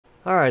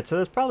Alright, so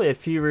there's probably a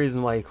few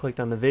reasons why you clicked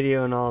on the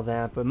video and all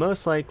that, but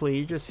most likely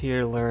you're just here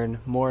to learn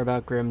more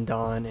about Grim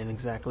Dawn and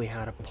exactly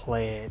how to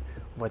play it,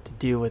 what to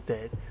do with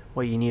it,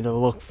 what you need to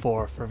look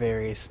for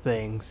various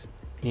things.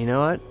 And you know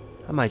what?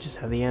 I might just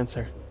have the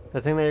answer. The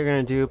thing that you're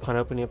going to do upon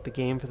opening up the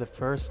game for the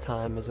first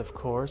time is, of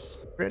course,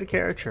 create a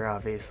character,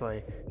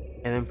 obviously,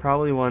 and then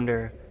probably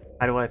wonder,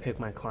 how do I pick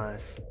my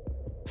class?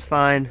 It's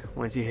fine,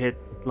 once you hit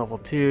level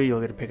 2,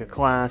 you'll get to pick a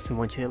class, and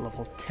once you hit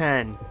level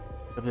 10,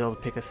 you'll be able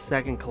to pick a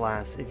second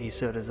class if you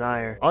so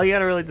desire. All you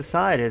gotta really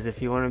decide is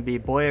if you want to be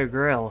boy or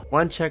girl.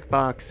 One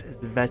checkbox is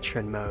the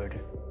veteran mode,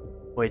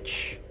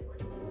 which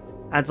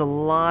adds a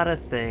lot of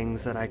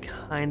things that I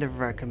kind of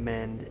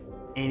recommend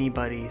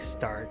anybody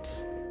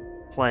starts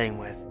playing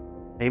with.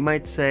 Now you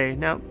might say,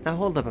 now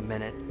hold up a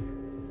minute.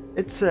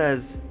 It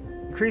says,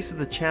 increases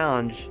the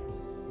challenge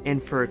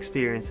and for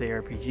experienced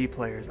ARPG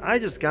players. I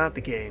just got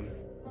the game.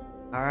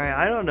 Alright,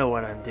 I don't know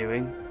what I'm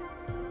doing.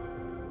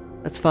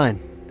 That's fine.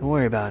 Don't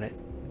worry about it.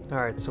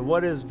 Alright, so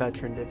what is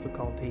veteran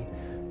difficulty?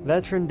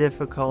 Veteran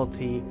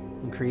difficulty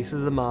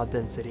increases the mob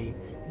density,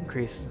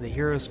 increases the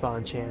hero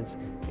spawn chance,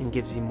 and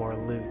gives you more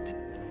loot.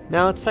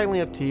 Now it's technically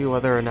up to you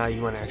whether or not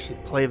you want to actually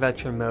play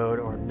veteran mode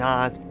or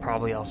not,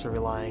 probably also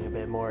relying a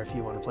bit more if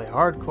you want to play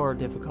hardcore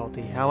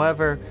difficulty.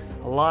 However,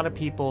 a lot of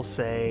people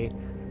say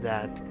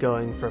that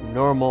going from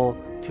normal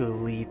to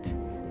elite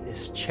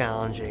is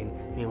challenging,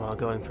 meanwhile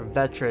going from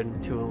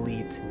veteran to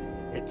elite,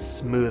 it's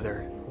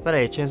smoother. But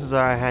hey, chances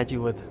are I had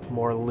you with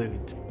more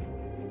loot.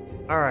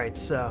 Alright,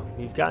 so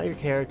you've got your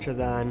character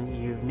then,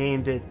 you've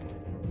named it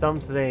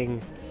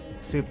something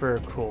super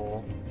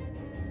cool,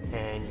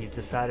 and you've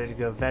decided to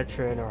go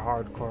veteran or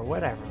hardcore,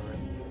 whatever.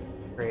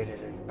 Created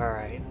it.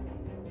 Alright.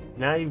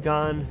 Now you've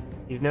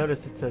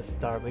noticed it says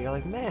start, but you're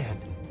like, man,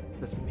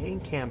 this main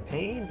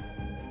campaign?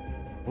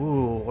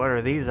 Ooh, what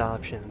are these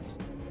options?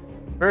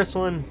 First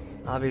one,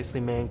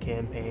 obviously main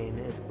campaign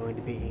is going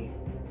to be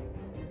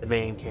the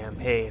main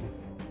campaign.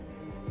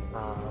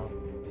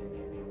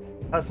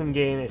 Custom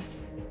game, if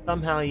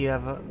somehow you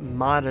have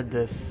modded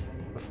this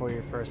before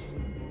you first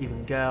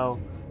even go,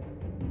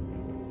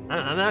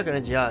 I'm not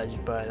gonna judge,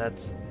 but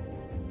that's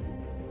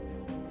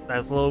a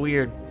little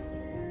weird.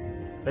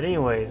 But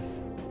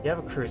anyways, you have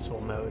a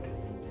Crucible mode.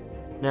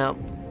 Now,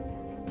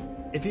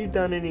 if you've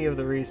done any of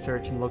the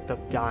research and looked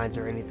up guides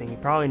or anything, you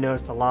probably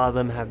noticed a lot of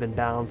them have been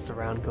balanced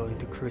around going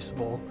to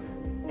Crucible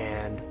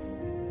and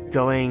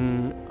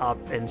going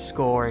up in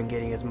score and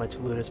getting as much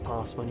loot as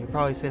possible. And you're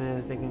probably sitting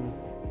there thinking,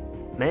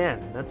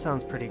 man, that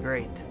sounds pretty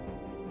great.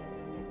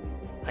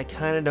 I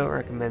kind of don't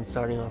recommend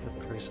starting off with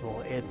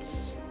Crucible.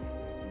 It's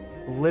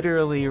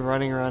literally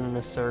running around in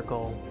a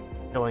circle,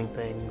 killing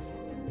things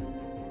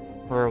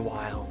for a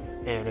while.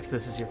 And if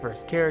this is your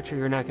first character,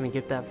 you're not going to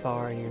get that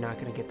far and you're not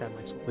going to get that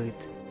much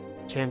loot.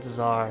 Chances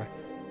are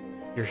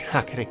you're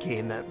not going to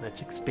gain that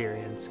much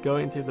experience.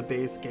 Going through the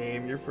base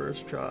game, your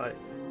first try,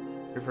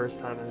 your first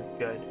time is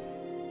good.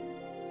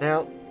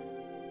 Now,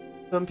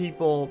 some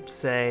people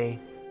say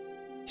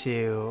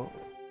to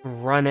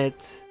run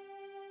it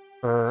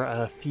for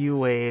a few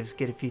waves,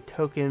 get a few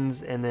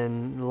tokens, and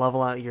then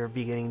level out your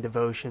beginning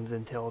devotions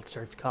until it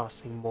starts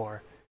costing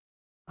more.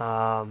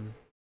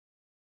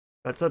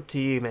 That's up to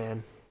you,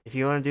 man. If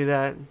you want to do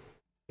that, you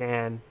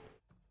can.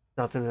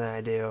 Nothing that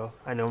I do.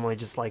 I normally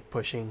just like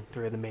pushing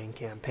through the main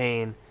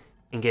campaign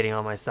and getting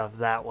all my stuff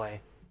that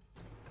way.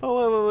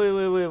 Oh,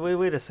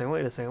 wait a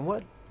second.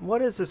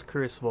 What is this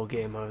Crucible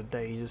game mode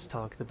that you just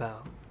talked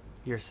about?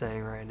 You're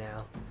saying right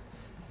now.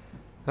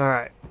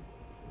 Alright.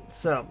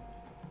 So,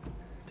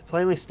 to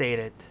plainly state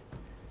it,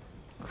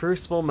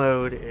 Crucible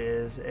mode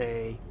is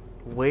a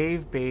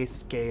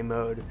wave-based game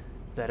mode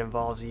that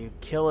involves you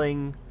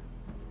killing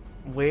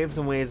waves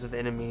and waves of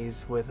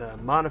enemies with a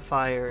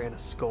modifier and a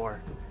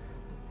score.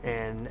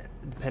 And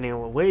depending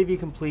on what wave you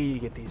complete, you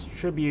get these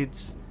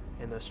tributes,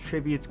 and those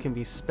tributes can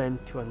be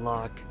spent to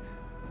unlock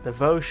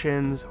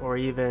devotions or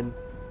even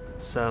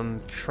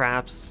some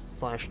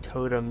traps /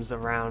 totems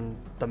around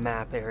the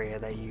map area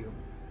that you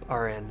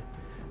are in.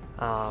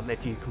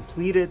 If you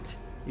complete it,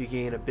 you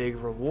gain a big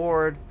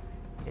reward,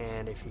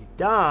 and if you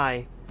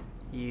die,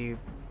 you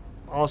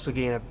also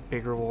gain a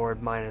big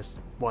reward minus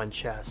 1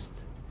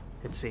 chest,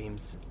 it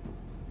seems.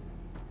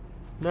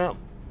 Now,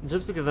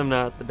 just because I'm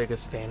not the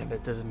biggest fan of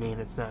it doesn't mean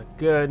it's not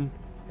good.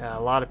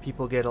 A lot of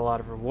people get a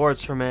lot of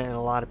rewards from it, and a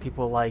lot of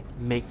people like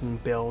making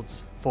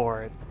builds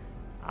for it.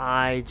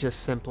 I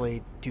just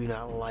simply do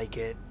not like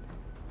it.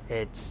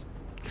 It's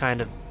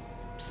kind of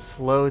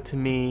slow to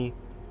me,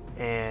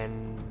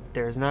 and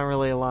there's not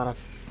really a lot of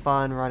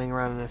fun running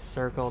around in a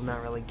circle,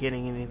 not really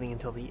getting anything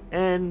until the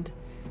end.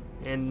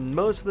 And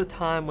most of the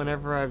time,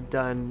 whenever I've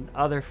done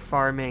other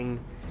farming,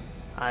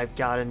 I've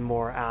gotten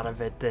more out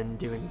of it than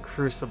doing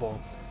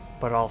Crucible.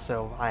 But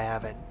also, I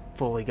haven't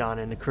fully gone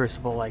into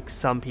Crucible like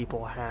some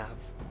people have.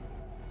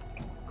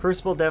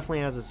 Crucible definitely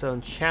has its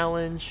own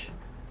challenge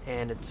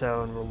and its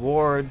own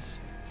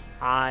rewards.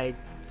 I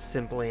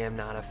simply am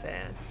not a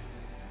fan.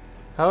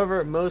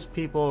 However, most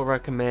people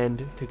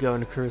recommend to go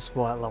into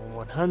Crucible at level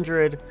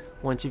 100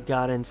 once you've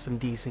gotten some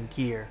decent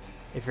gear.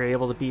 If you're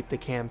able to beat the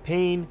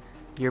campaign,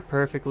 you're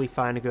perfectly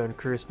fine to go in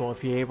Crucible.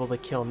 If you're able to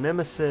kill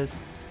Nemesis,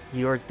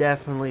 you are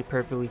definitely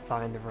perfectly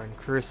fine to run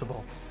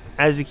Crucible.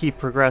 As you keep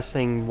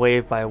progressing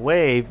wave by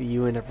wave,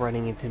 you end up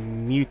running into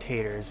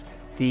mutators.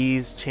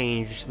 These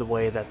change the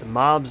way that the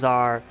mobs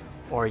are,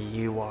 or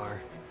you are.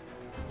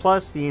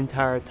 Plus, the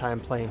entire time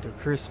playing through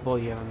Crucible,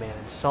 you have a man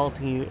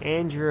insulting you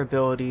and your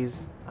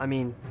abilities. I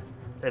mean,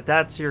 if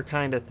that's your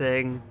kind of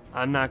thing,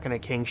 I'm not gonna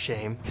kink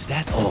shame. Is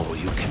that all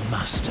you can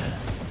muster?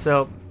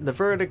 So, the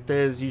verdict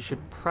is you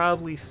should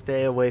probably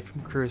stay away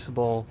from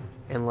Crucible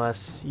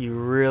unless you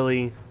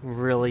really,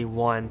 really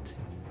want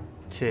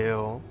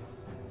to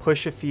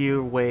push a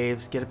few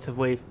waves, get up to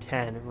wave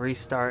 10,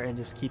 restart, and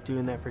just keep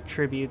doing that for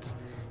tributes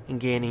and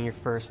gaining your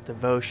first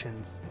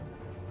devotions.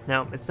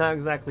 Now, it's not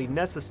exactly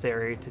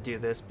necessary to do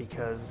this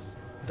because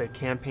the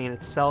campaign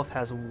itself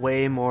has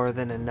way more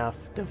than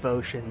enough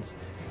devotions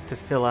to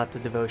fill out the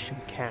devotion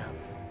cap.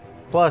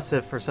 Plus,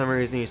 if for some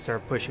reason you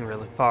start pushing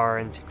really far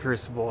into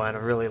Crucible at a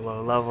really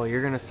low level,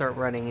 you're going to start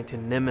running into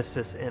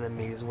Nemesis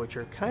enemies, which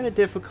are kind of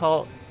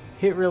difficult,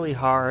 hit really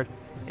hard,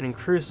 and in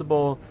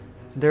Crucible,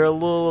 they're a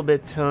little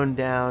bit toned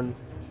down,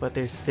 but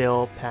they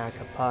still pack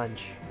a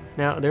punch.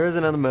 Now, there is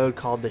another mode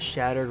called the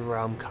Shattered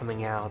Realm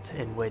coming out,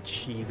 in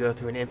which you go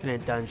through an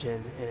infinite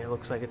dungeon, and it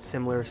looks like it's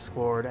similar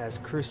scored as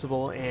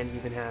Crucible, and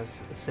even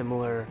has a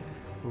similar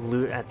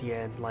loot at the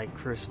end like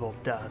Crucible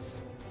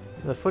does.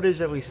 The footage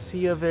that we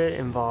see of it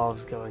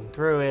involves going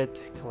through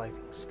it,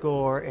 collecting a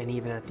score, and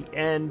even at the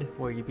end,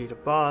 where you beat a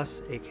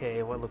boss,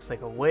 aka what looks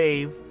like a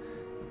wave,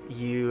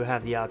 you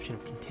have the option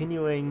of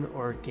continuing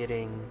or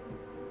getting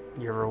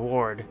your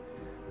reward,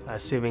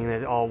 assuming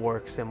that it all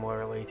works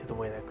similarly to the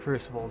way that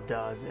Crucible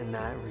does in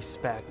that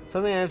respect.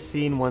 Something I've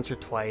seen once or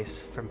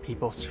twice from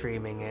people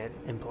streaming it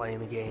and playing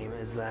the game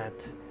is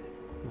that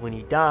when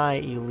you die,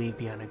 you leave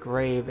behind a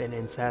grave, and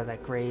inside of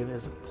that grave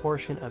is a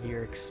portion of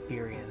your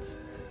experience,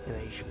 and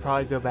that you should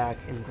probably go back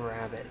and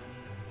grab it.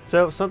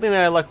 So something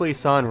that I luckily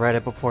saw on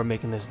Reddit before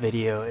making this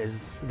video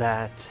is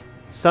that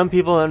some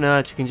people don't know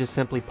that you can just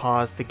simply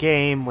pause the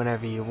game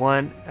whenever you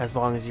want, as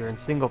long as you're in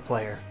single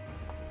player.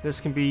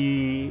 This can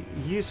be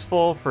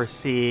useful for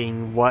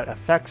seeing what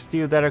effects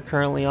do that are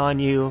currently on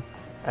you,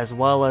 as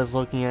well as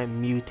looking at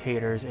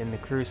mutators in the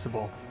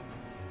Crucible.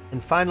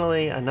 And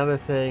finally, another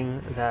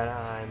thing that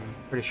I'm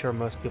pretty sure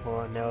most people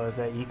don't know is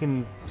that you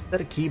can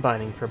set a key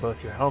binding for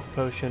both your health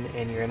potion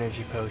and your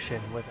energy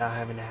potion without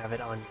having to have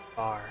it on your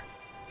bar.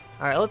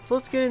 Alright,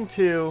 let's get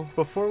into,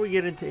 before we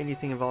get into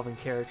anything involving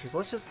characters,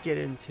 let's just get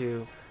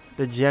into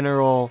the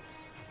general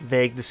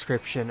vague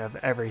description of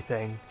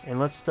everything. And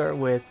let's start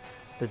with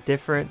the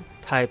different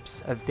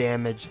types of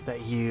damage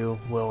that you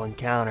will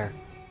encounter.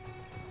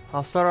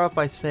 I'll start off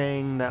by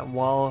saying that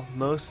while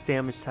most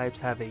damage types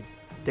have a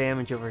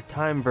damage over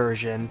time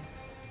version,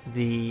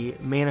 the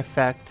main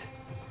effect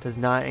does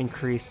not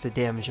increase the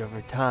damage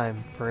over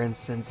time. For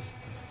instance,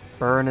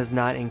 burn is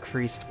not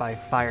increased by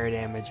fire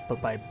damage,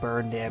 but by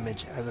burn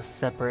damage as a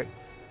separate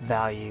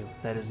value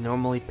that is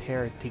normally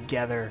paired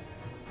together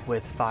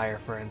with fire,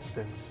 for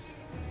instance.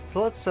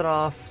 So let's start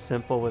off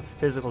simple with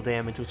physical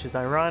damage, which is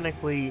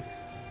ironically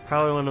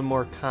probably one of the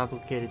more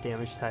complicated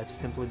damage types,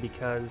 simply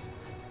because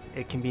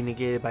it can be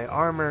negated by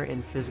armor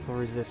and physical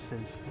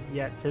resistance,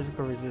 yet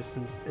physical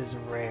resistance is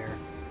rare.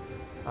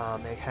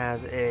 It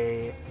has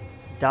a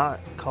dot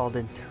called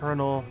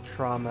internal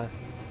trauma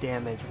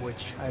damage,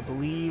 which I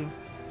believe,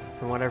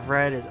 from what I've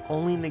read, is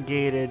only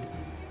negated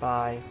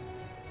by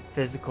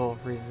physical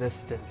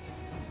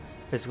resistance.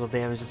 Physical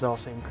damage is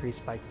also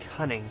increased by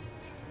cunning.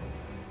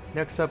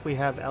 Next up we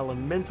have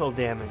elemental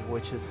damage,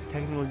 which is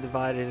technically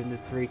divided into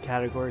three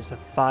categories of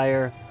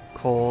fire,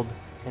 cold,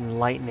 and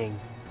lightning.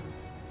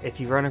 If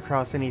you run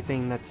across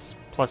anything that's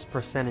plus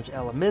percentage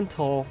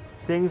elemental,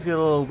 things get a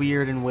little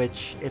weird, in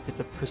which if it's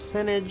a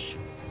percentage,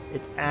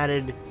 it's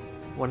added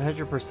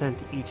 100%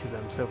 to each of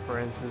them. So for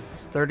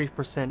instance,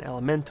 30%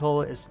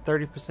 elemental is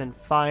 30%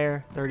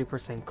 fire,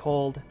 30%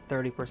 cold,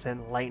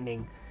 30%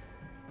 lightning.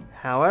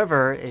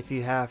 However, if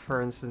you have,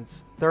 for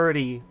instance,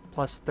 30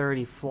 plus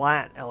 30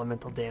 flat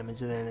elemental damage,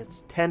 then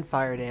it's 10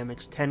 fire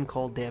damage, 10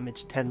 cold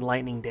damage, 10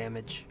 lightning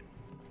damage.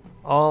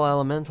 All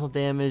elemental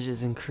damage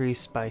is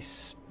increased by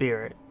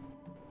spirit.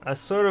 A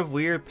sort of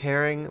weird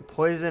pairing,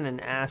 poison and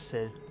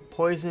acid.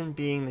 Poison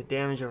being the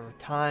damage over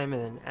time,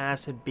 and then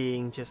acid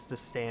being just the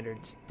standard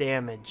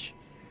damage.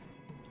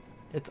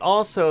 It's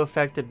also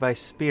affected by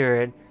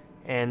spirit,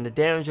 and the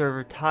damage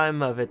over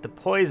time of it, the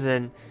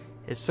poison,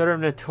 is sort of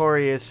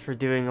notorious for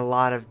doing a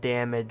lot of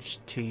damage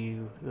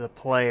to the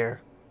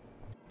player.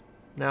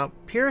 Now,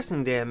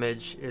 piercing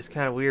damage is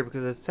kind of weird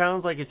because it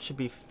sounds like it should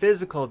be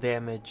physical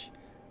damage,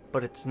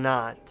 but it's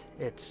not.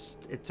 It's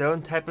its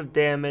own type of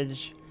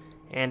damage,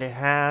 and it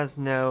has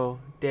no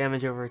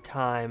damage over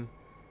time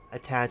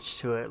attached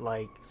to it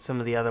like some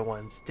of the other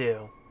ones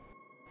do.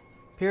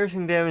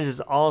 Piercing damage is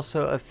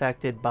also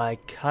affected by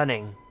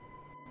cunning,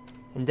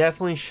 and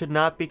definitely should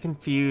not be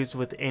confused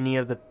with any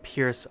of the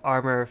pierce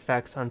armor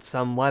effects on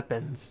some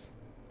weapons.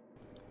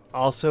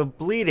 Also,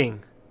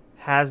 bleeding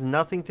has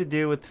nothing to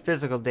do with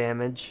physical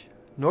damage,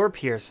 nor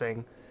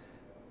piercing,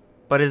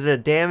 but is a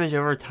damage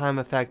over time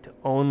effect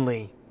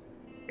only.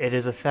 It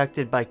is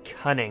affected by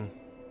cunning.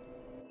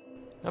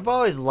 I've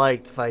always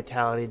liked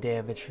vitality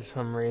damage for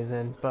some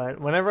reason, but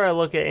whenever I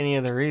look at any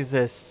of the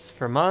resists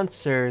for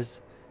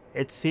monsters,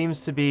 it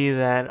seems to be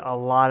that a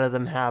lot of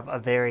them have a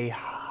very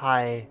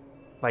high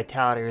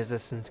vitality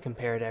resistance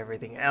compared to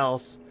everything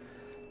else.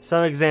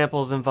 Some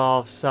examples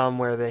involve some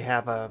where they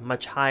have a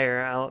much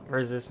higher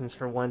resistance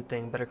for one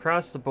thing, but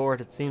across the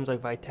board it seems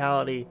like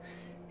vitality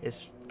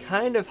is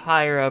kind of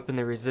higher up in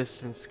the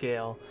resistance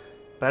scale.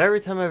 But every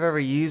time I've ever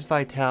used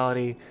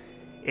vitality,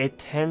 it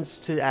tends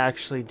to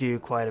actually do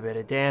quite a bit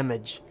of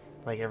damage,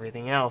 like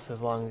everything else,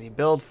 as long as you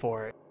build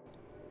for it.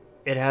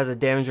 It has a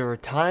damage over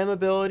time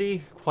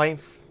ability, quite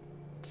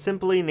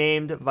simply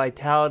named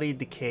Vitality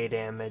Decay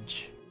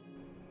Damage.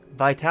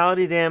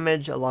 Vitality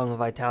damage along with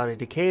vitality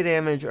decay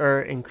damage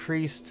are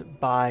increased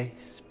by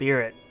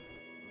spirit.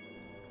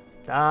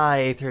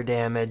 Aether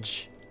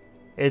damage.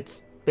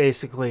 It's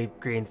basically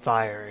green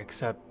fire,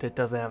 except it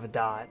doesn't have a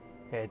dot.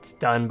 It's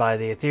done by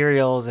the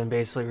ethereals and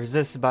basically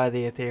resisted by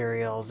the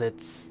ethereals.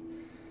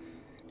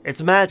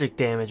 It's magic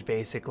damage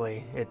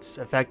basically. It's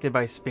affected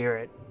by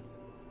spirit.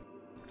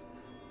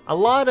 A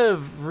lot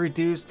of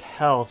reduced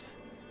health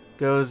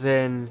goes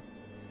in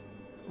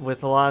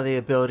with a lot of the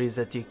abilities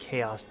that do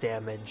chaos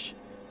damage,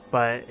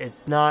 but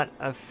it's not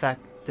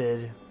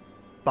affected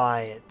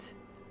by it.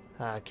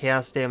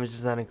 Chaos damage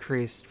is an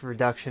increased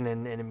reduction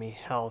in enemy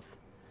health,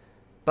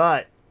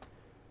 but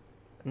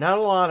not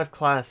a lot of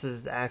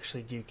classes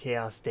actually do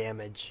chaos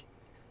damage.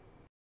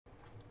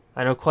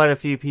 I know quite a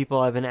few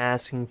people have been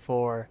asking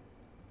for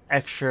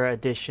extra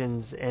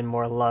additions and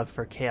more love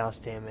for chaos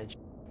damage.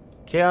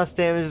 Chaos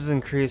damage is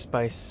increased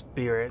by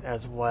spirit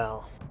as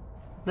well.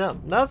 Now,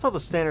 that's all the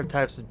standard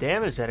types of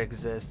damage that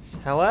exists.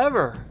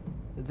 However,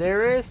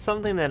 there is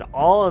something that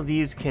all of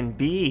these can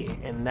be,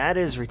 and that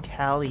is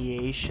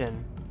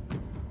retaliation.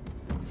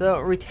 So,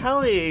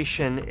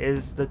 retaliation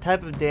is the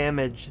type of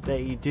damage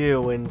that you do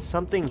when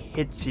something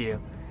hits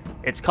you.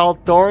 It's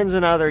called thorns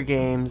in other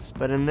games,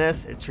 but in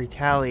this, it's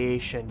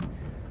retaliation.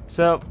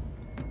 So,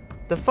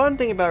 the fun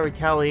thing about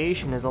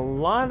retaliation is a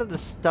lot of the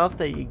stuff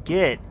that you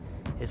get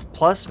is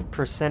plus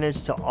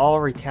percentage to all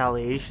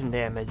retaliation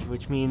damage,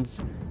 which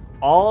means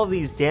all of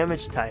these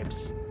damage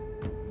types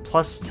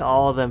plus to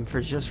all of them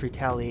for just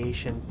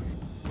retaliation.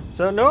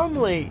 So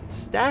normally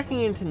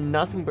stacking into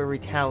nothing but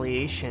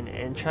retaliation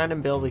and trying to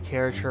build a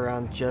character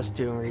around just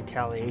doing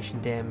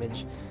retaliation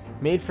damage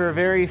made for a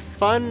very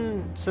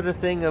fun sort of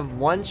thing of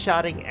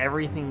one-shotting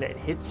everything that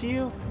hits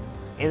you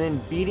and then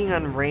beating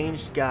on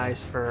ranged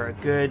guys for a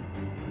good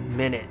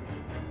minute.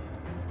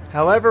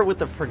 However, with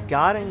the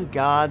Forgotten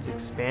Gods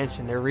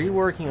expansion, they're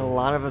reworking a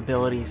lot of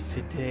abilities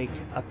to take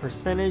a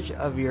percentage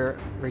of your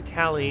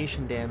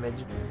retaliation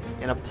damage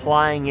and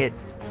applying it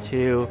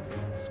to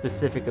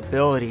specific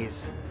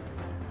abilities.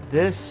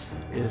 This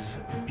is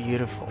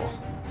beautiful.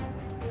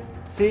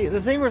 See, the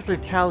thing with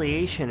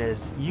retaliation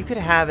is you could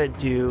have it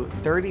do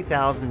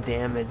 30,000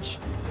 damage.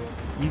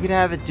 You could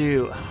have it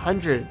do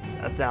hundreds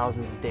of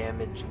thousands of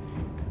damage.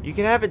 You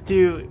can have it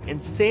do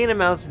insane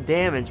amounts of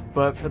damage,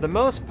 but for the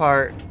most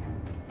part,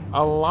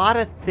 a lot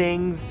of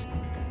things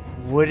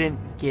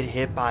wouldn't get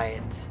hit by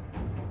it.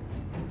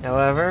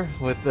 However,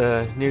 with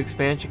the new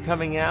expansion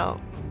coming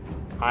out,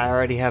 I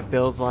already have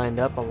builds lined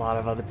up, a lot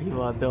of other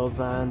people have builds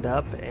lined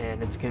up,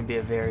 and it's going to be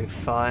a very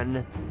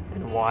fun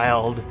and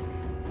wild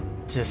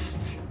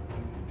just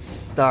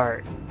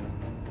start.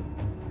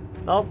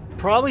 I'll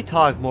probably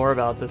talk more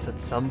about this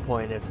at some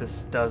point if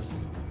this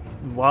does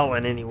well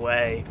in any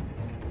way,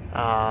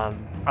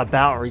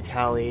 about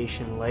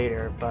retaliation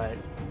later, but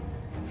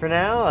for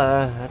now,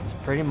 that's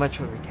pretty much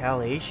what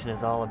retaliation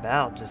is all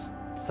about. Just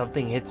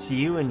something hits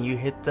you and you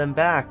hit them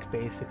back,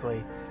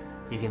 basically.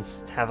 You can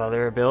have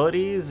other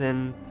abilities,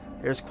 and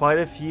there's quite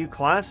a few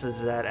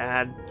classes that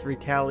add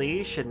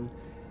retaliation.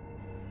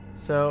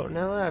 So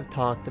now that I've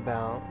talked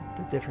about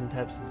the different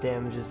types of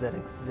damages that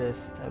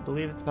exist, I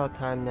believe it's about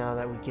time now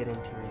that we get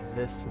into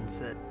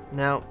resistance.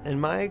 Now, in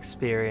my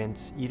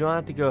experience, you don't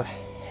have to go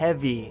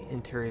heavy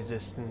into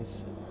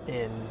resistance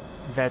in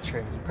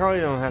Veteran. You probably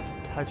don't have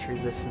to touch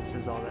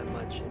resistances all that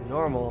much in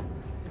normal,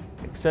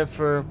 except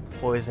for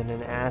poison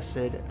and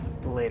acid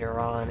later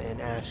on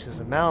in Ashes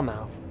of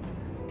Malmouth.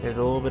 There's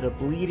a little bit of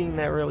bleeding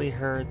that really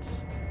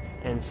hurts,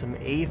 and some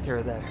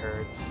aether that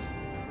hurts.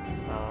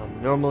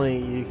 Normally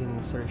you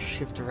can sort of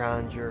shift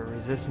around your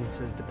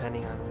resistances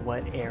depending on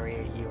what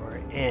area you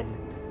are in,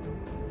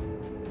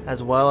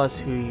 as well as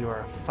who you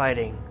are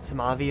fighting. Some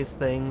obvious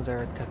things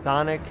are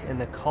Chthonic and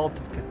the Cult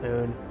of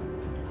Cthulhu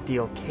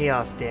deal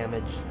chaos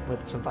damage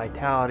with some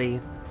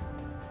vitality.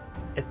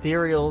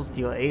 Ethereals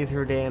deal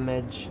aether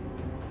damage.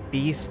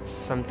 Beasts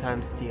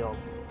sometimes deal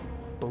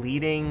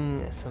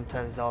bleeding,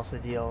 sometimes also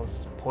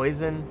deals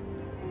poison.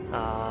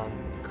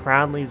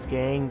 Crownley's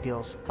gang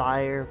deals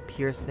fire,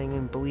 piercing,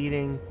 and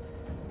bleeding.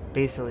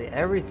 Basically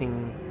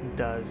everything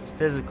does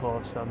physical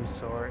of some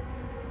sort.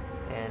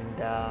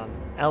 And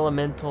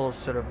elemental is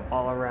sort of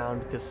all around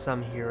because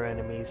some hero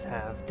enemies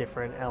have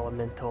different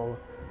elemental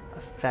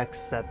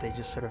effects that they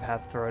just sort of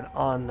have thrown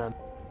on them.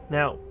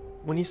 Now,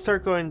 when you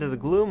start going to the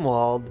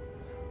Gloomwald,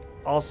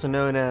 also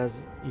known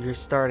as your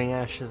starting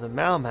Ashes of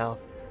Malmouth,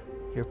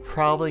 you're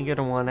probably going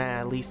to want to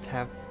at least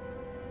have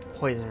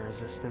poison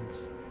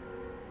resistance.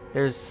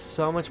 There's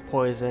so much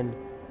poison,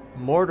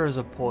 mortars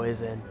of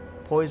poison,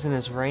 poison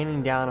is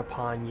raining down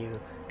upon you,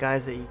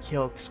 guys that you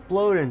kill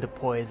explode into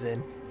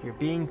poison, you're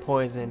being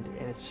poisoned,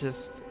 and it's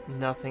just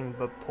nothing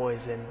but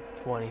poison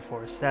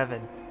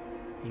 24/7.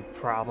 You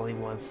probably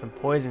want some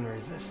poison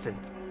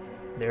resistance.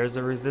 There's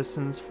a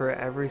resistance for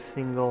every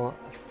single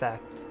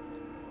effect.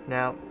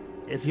 Now,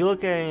 if you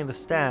look at any of the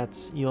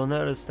stats, you'll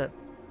notice that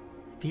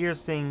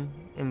piercing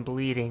and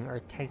bleeding are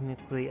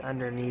technically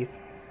underneath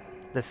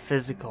the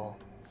physical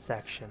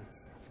section.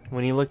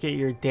 When you look at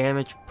your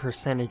damage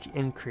percentage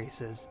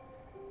increases,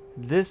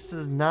 this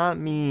does not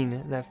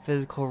mean that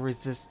physical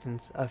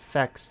resistance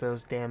affects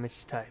those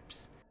damage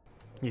types.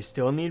 You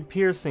still need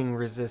piercing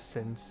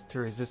resistance to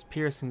resist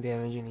piercing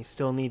damage, and you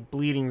still need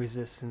bleeding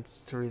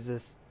resistance to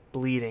resist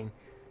bleeding.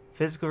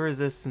 Physical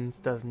resistance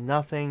does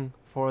nothing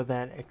for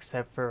that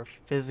except for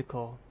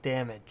physical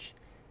damage,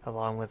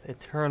 along with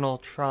eternal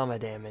trauma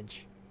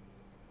damage.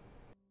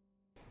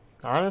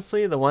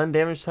 Honestly, the one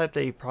damage type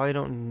that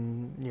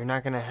you're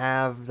not going to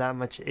have that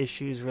much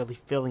issues really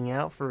filling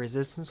out for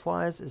resistance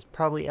wise is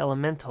probably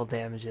elemental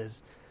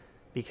damages,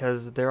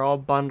 because they're all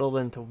bundled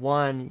into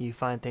one. You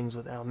find things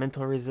with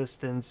elemental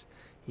resistance,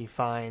 you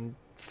find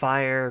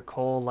fire,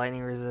 cold,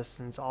 lightning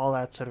resistance, all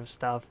that sort of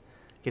stuff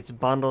gets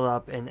bundled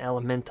up in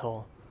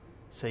elemental,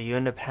 so you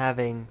end up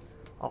having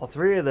all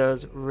three of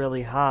those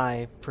really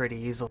high pretty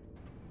easily.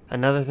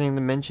 Another thing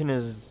to mention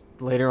is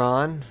later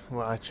on,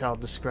 which I'll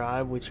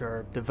describe, which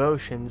are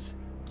devotions.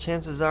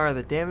 Chances are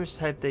the damage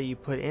type that you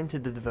put into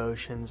the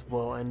devotions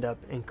will end up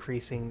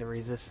increasing the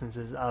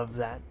resistances of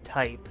that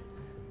type.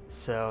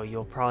 So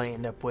you'll probably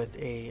end up with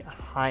a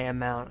high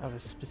amount of a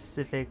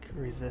specific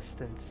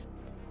resistance.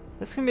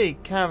 This can be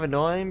kind of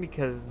annoying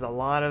because a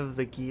lot of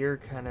the gear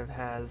kind of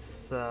has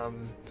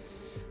some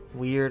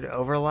weird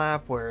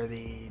overlap where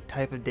the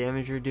type of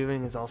damage you're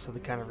doing is also the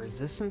kind of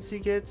resistance you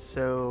get,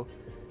 so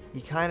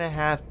you kind of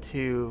have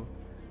to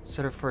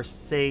sort of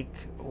forsake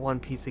one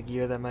piece of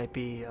gear that might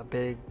be a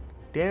big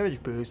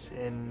damage boost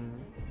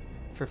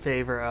for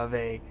favor of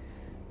a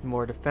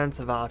more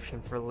defensive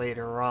option for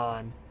later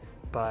on,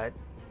 but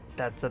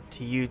that's up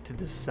to you to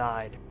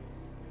decide.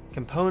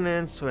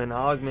 Components and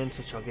augments,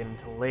 which I'll get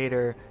into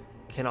later,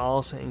 can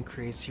also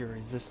increase your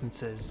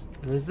resistances.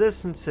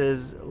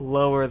 Resistances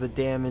lower the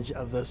damage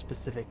of those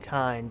specific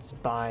kinds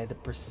by the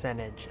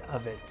percentage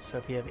of it. So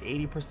if you have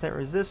 80%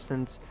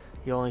 resistance,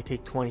 you only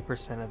take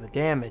 20% of the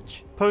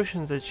damage.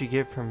 Potions that you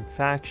get from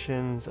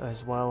factions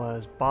as well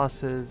as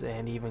bosses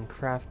and even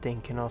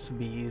crafting can also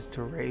be used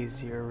to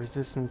raise your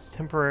resistance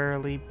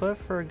temporarily, but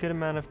for a good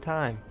amount of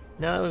time.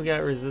 Now that we've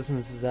got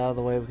resistances out of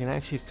the way, we can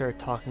actually start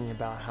talking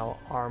about how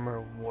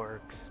armor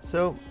works.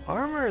 So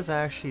armor is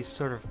actually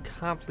sort of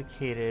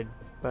complicated,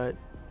 but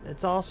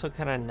it's also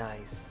kind of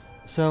nice.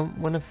 So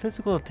when a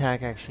physical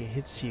attack actually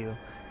hits you,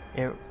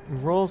 it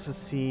rolls to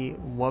see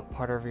what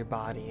part of your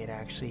body it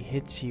actually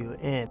hits you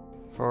in.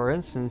 For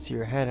instance,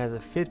 your head has a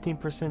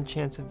 15%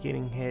 chance of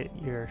getting hit,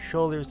 your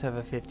shoulders have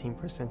a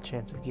 15%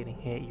 chance of getting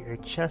hit, your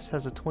chest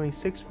has a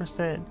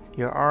 26%,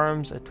 your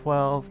arms a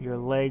 12, your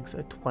legs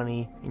a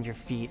 20, and your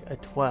feet a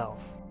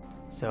 12.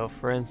 So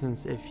for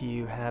instance, if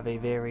you have a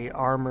very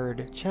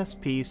armored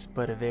chest piece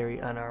but a very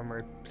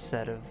unarmored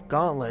set of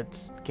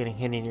gauntlets, getting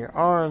hit in your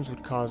arms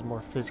would cause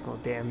more physical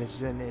damage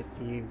than if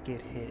you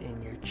get hit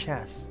in your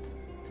chest.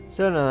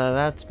 So now that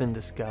that's been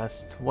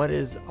discussed, what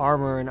is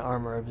armor and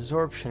armor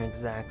absorption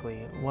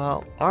exactly?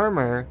 Well,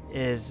 armor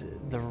is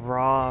the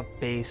raw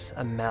base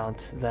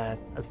amount that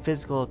a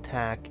physical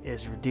attack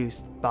is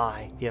reduced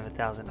by. If you have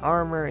 1,000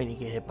 armor and you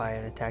get hit by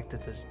an attack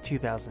that does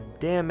 2,000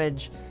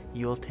 damage,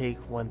 you'll take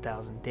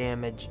 1,000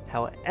 damage.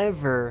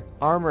 However,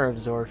 armor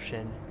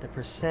absorption, the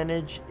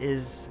percentage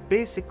is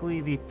basically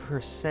the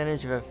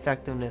percentage of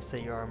effectiveness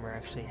that your armor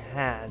actually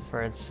has.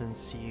 For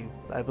instance,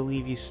 I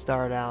believe you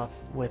start off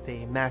with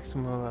a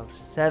maximum of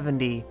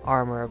 70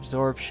 armor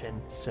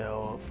absorption.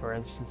 So for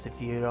instance,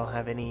 if you don't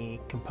have any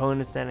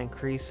components that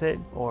increase it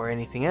or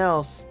anything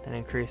else that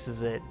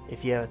increases it,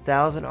 if you have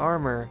 1,000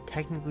 armor,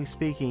 technically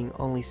speaking,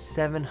 only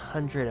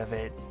 700 of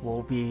it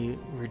will be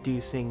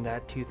reducing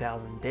that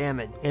 2,000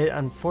 damage. It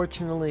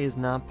unfortunately is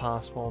not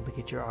possible to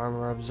get your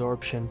armor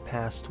absorption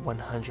past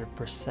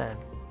 100%.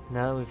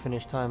 Now that we've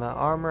finished talking about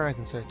armor, I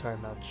can start talking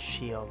about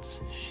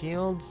shields.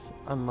 Shields,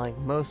 unlike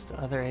most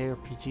other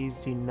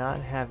ARPGs, do not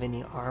have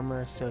any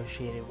armor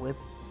associated with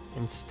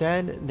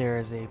Instead, there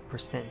is a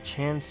 %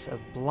 chance of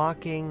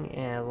blocking,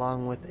 and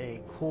along with a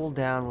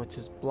cooldown, which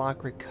is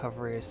block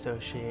recovery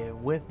associated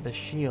with the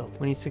shield.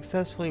 When you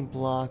successfully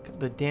block,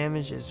 the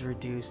damage is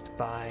reduced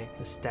by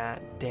the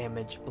stat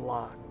damage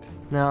blocked.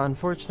 Now,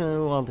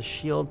 unfortunately, while the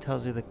shield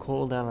tells you the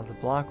cooldown of the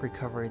block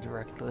recovery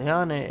directly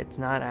on it, it's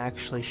not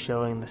actually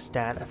showing the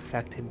stat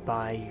affected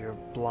by your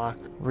block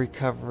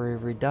recovery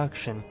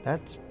reduction.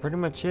 That's pretty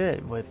much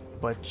it with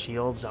what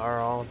shields are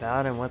all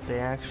about and what they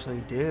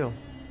actually do.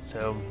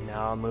 So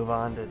now I'll move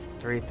on to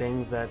 3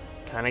 things that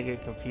kind of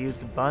get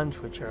confused a bunch,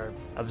 which are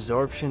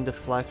absorption,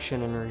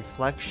 deflection, and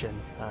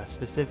reflection.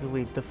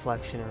 Specifically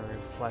deflection and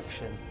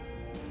reflection.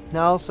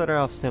 Now I'll start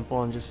off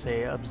simple and just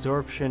say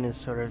absorption is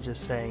sort of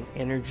just saying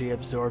energy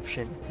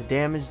absorption. The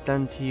damage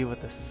done to you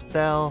with a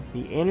spell,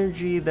 the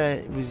energy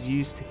that was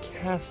used to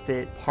cast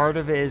it, part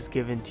of it is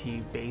given to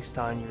you based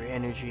on your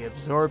energy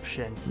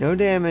absorption. No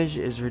damage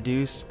is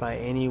reduced by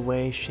any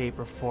way, shape,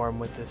 or form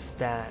with this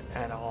stat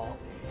at all.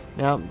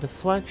 Now,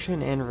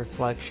 deflection and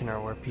reflection are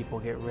where people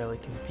get really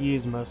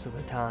confused most of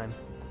the time.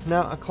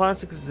 Now, a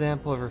classic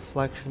example of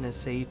reflection is,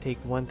 say you take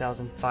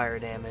 1000 fire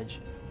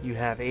damage, you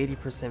have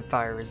 80%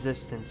 fire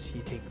resistance,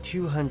 you take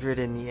 200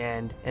 in the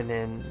end, and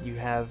then you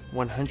have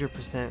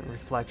 100%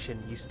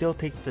 reflection. You still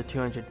take the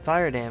 200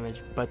 fire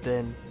damage, but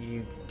then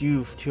you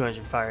do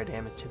 200 fire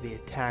damage to the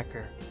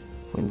attacker.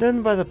 When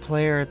done by the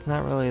player, it's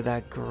not really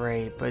that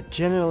great, but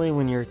generally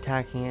when you're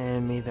attacking an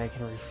enemy that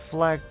can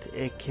reflect,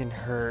 it can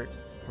hurt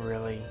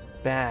really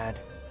bad.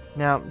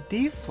 Now,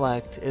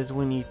 deflect is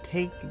when you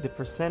take the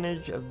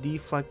percentage of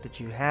deflect that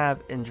you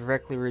have and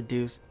directly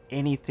reduce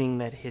anything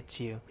that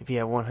hits you. If you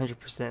have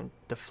 100%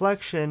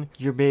 deflection,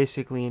 you're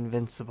basically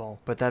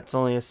invincible, but that's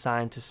only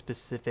assigned to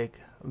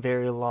specific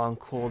very long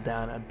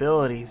cooldown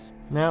abilities.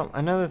 Now,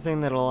 another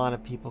thing that a lot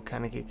of people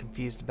kind of get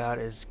confused about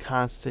is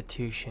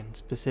Constitution,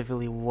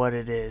 specifically what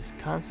it is.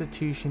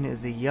 Constitution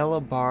is a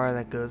yellow bar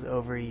that goes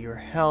over your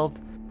health.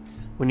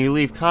 When you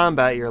leave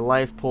combat, your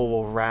life pool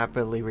will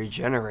rapidly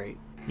regenerate.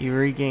 You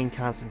regain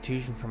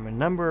Constitution from a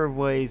number of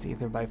ways,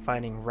 either by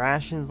finding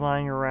rations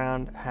lying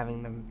around,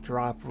 having them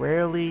drop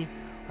rarely,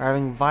 or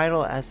having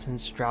vital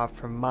essence drop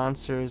from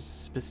monsters,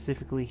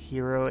 specifically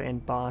hero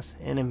and boss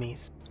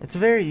enemies. It's a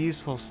very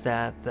useful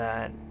stat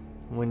that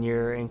when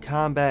you're in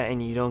combat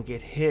and you don't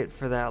get hit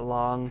for that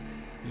long,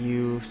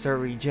 you start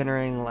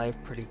regenerating life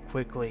pretty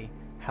quickly.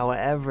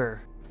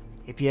 However,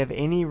 if you have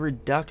any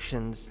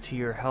reductions to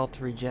your health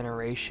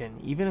regeneration,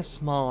 even a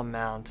small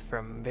amount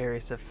from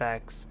various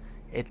effects,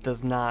 it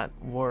does not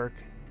work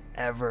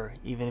ever.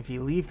 Even if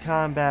you leave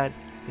combat,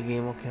 the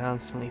game will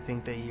constantly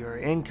think that you are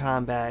in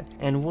combat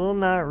and will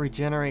not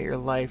regenerate your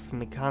life from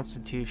the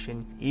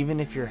Constitution, even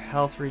if your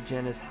health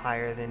regen is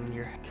higher than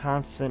your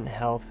constant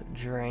health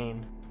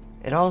drain.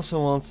 It also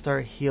won't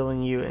start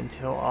healing you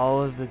until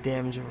all of the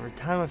damage over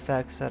time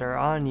effects that are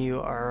on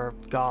you are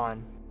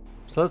gone.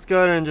 So let's go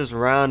ahead and just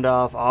round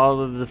off all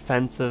of the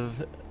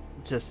defensive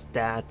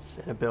stats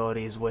and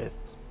abilities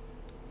with,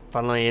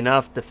 funnily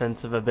enough,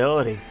 defensive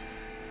ability.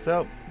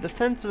 So,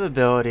 defensive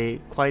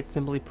ability, quite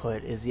simply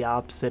put, is the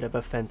opposite of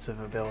offensive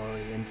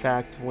ability. In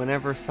fact,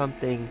 whenever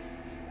something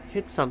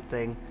hits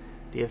something,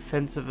 the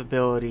offensive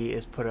ability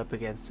is put up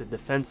against the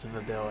defensive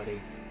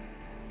ability.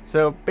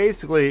 So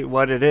basically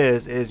what it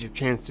is your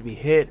chance to be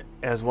hit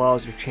as well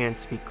as your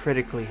chance to be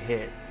critically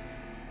hit.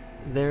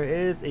 There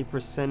is a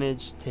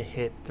percentage to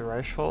hit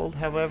threshold,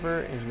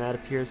 however, and that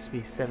appears to be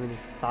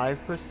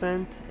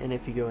 75%, and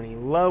if you go any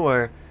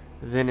lower,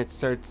 then it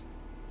starts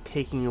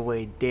taking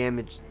away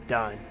damage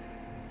done.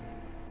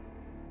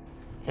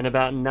 And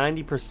about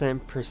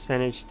 90%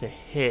 percentage to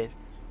hit,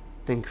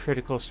 then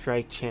critical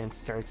strike chance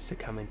starts to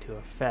come into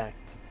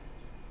effect.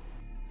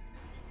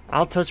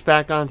 I'll touch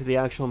back onto the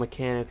actual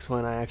mechanics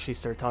when I actually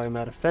start talking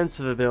about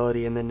offensive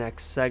ability in the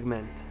next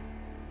segment.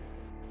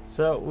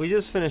 So we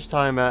just finished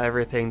talking about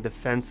everything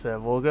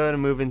defensive. We'll go ahead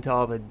and move into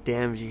all the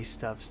damagey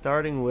stuff,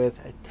 starting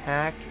with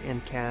attack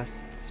and cast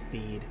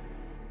speed.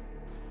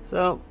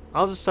 So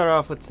I'll just start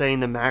off with saying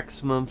the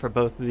maximum for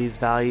both of these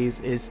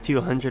values is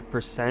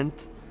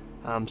 200%.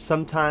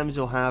 Sometimes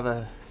you'll have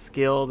a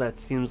skill that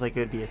seems like it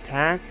would be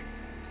attack,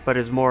 but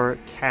is more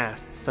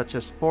cast, such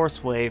as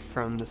Force Wave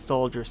from the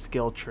Soldier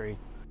skill tree.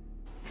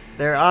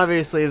 There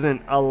obviously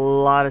isn't a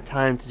lot of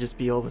time to just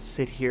be able to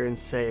sit here and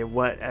say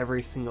what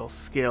every single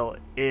skill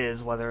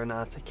is, whether or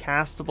not it's a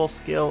castable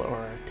skill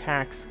or an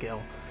attack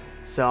skill.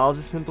 So I'll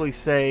just simply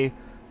say,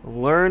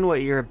 learn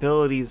what your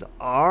abilities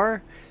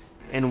are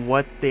and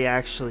what they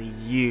actually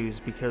use,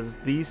 because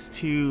these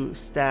two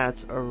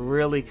stats are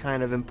really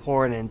kind of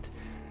important,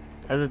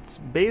 as it's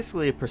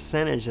basically a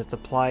percentage that's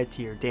applied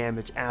to your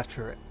damage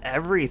after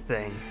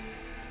everything.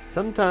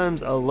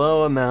 Sometimes a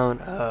low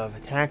amount of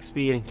attack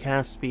speed and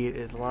cast speed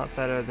is a lot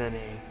better than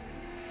a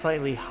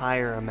slightly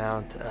higher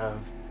amount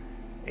of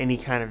any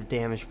kind of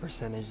damage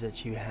percentage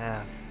that you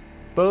have.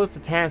 Both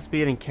attack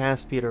speed and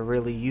cast speed are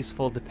really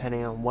useful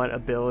depending on what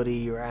ability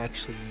you're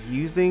actually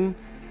using.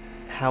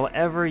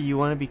 However, you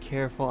want to be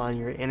careful on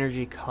your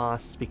energy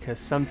costs because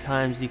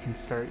sometimes you can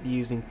start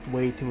using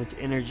way too much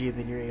energy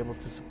than you're able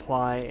to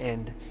supply,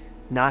 and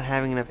not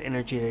having enough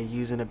energy to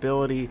use an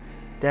ability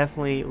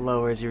definitely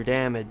lowers your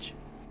damage.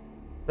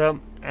 So,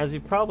 as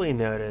you've probably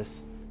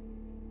noticed,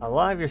 a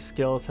lot of your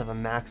skills have a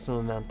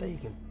maximum amount that you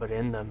can put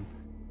in them.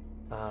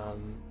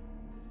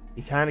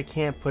 You kind of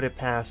can't put it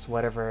past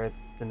whatever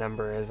the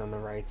number is on the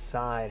right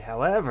side.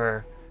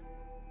 However,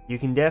 you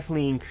can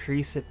definitely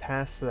increase it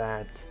past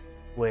that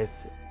with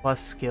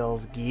plus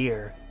skills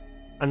gear.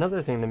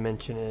 Another thing to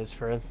mention is,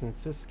 for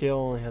instance, this skill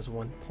only has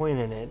 1 point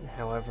in it.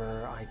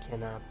 However, I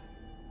cannot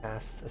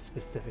pass a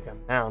specific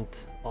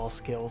amount. All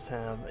skills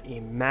have a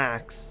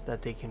max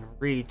that they can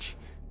reach,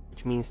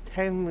 which means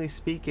technically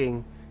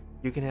speaking,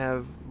 you can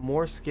have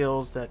more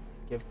skills that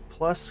give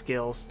plus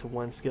skills to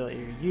one skill that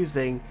you're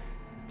using, to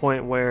the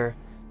point where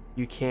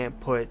you can't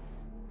put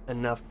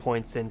enough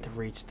points in to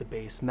reach the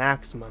base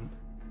maximum.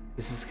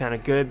 This is kind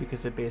of good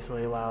because it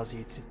basically allows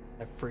you to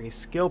have free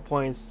skill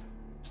points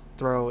to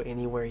throw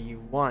anywhere you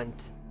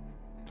want.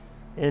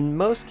 In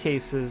most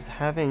cases,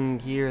 having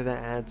gear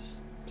that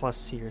adds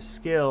plus to your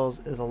skills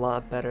is a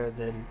lot better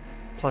than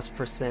plus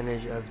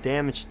percentage of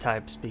damage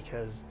types,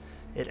 because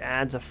it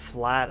adds a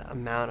flat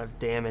amount of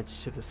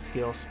damage to the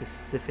skill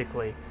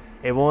specifically.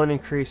 It won't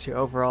increase your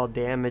overall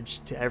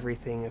damage to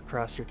everything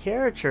across your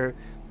character,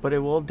 but it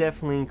will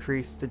definitely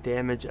increase the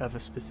damage of a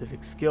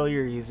specific skill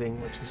you're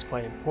using, which is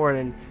quite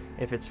important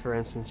if it's, for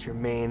instance, your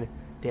main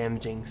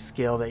damaging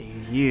skill that you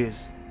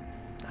use.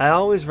 I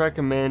always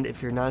recommend,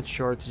 if you're not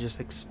sure, to just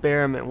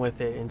experiment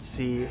with it and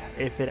see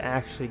if it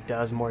actually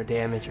does more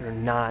damage or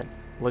not.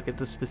 Look at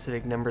the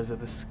specific numbers of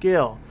the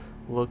skill.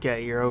 Look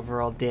at your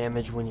overall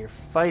damage when you're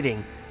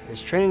fighting.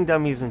 There's training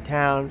dummies in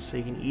town, so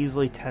you can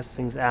easily test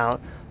things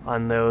out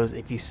on those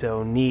if you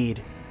so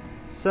need.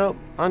 So,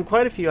 on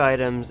quite a few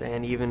items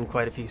and even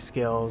quite a few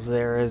skills,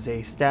 there is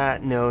a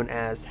stat known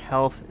as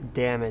health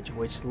damage,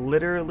 which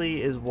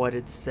literally is what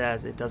it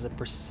says. It does a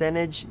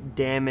percentage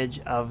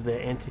damage of the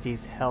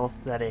entity's health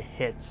that it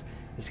hits.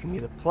 This can be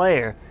the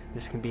player,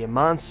 this can be a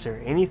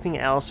monster, anything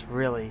else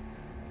really.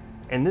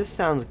 And this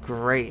sounds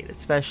great,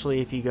 especially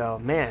if you go,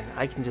 man,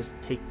 I can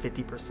just take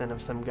 50%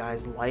 of some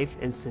guy's life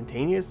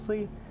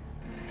instantaneously?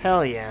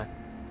 Hell yeah.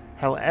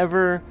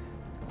 However,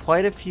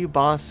 quite a few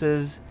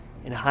bosses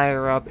and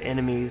higher up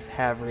enemies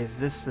have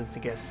resistance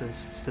against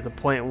this, to the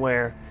point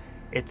where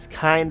it's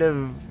kind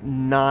of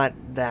not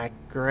that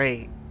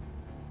great.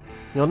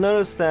 You'll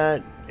notice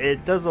that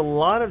it does a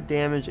lot of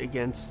damage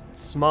against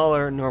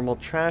smaller normal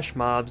trash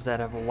mobs that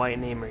have a white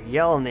name or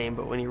yellow name,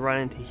 but when you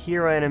run into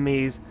hero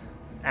enemies,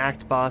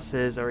 act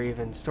bosses, or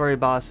even story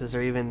bosses,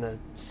 or even the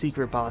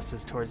secret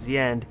bosses towards the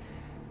end,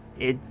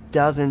 it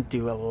doesn't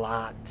do a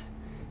lot.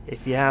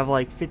 If you have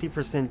like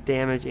 50%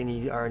 damage and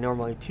you are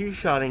normally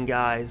two-shotting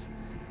guys,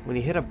 when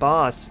you hit a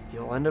boss,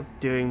 you'll end up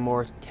doing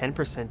more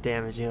 10%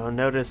 damage. You'll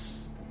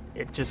notice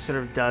it just sort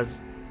of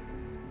does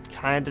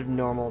kind of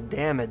normal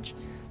damage.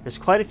 There's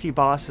quite a few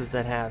bosses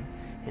that have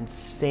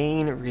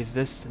insane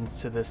resistance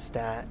to this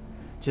stat,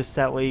 just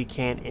that way you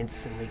can't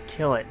instantly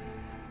kill it.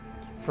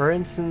 For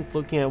instance,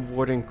 looking at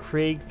Warden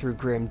Krieg through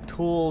Grim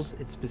Tools,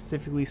 it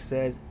specifically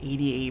says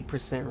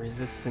 88%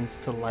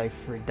 resistance to life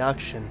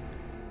reduction.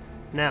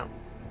 Now,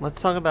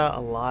 let's talk about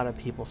a lot of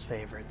people's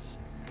favorites,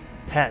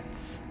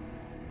 pets.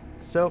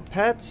 So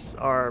pets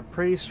are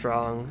pretty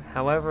strong,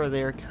 however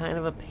they are kind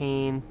of a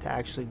pain to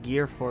actually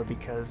gear for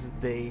because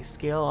they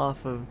scale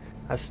off of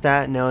a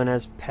stat known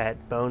as pet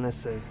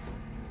bonuses.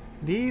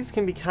 These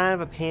can be kind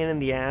of a pain in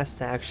the ass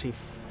to actually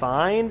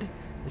find,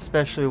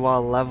 especially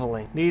while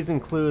leveling. These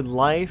include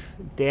life,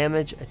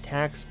 damage,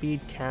 attack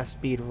speed, cast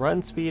speed,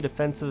 run speed,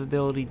 offensive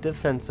ability,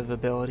 defensive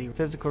ability,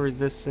 physical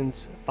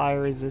resistance,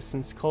 fire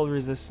resistance, cold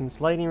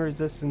resistance, lightning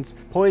resistance,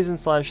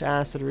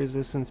 poison/acid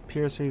resistance,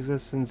 pierce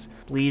resistance,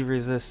 bleed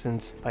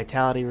resistance,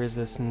 vitality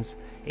resistance,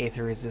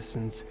 aether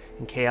resistance,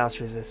 and chaos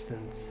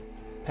resistance.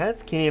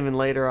 Pets can even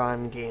later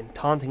on gain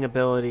taunting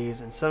abilities,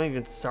 and some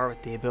even start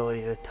with the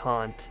ability to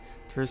taunt.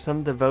 For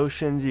some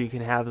devotions, you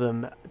can have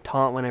them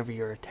taunt whenever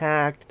you're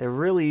attacked. They're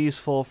really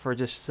useful for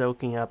just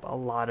soaking up a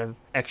lot of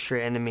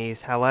extra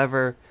enemies.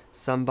 However,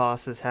 some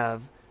bosses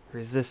have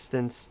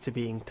resistance to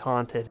being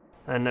taunted.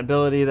 An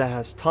ability that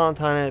has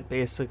taunt on it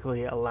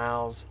basically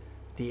allows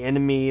the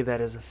enemy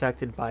that is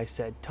affected by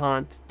said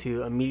taunt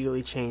to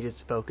immediately change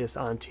its focus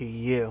onto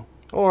you,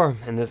 or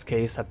in this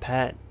case, a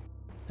pet.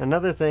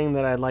 Another thing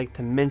that I'd like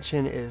to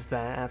mention is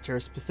that after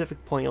a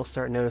specific point, you'll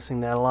start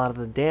noticing that a lot of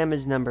the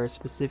damage numbers,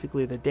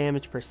 specifically the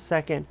damage per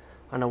second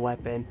on a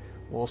weapon,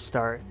 will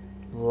start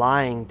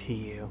lying to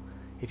you.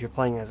 If you're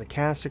playing as a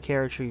caster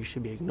character, you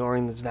should be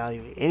ignoring this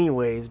value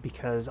anyways,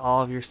 because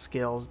all of your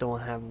skills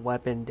don't have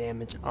weapon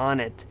damage on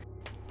it.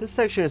 This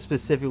section is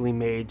specifically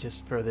made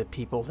just for the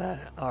people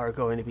that are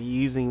going to be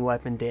using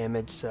weapon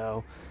damage,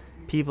 so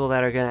people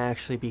that are going to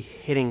actually be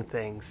hitting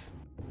things.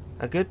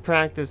 A good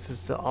practice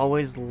is to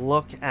always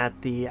look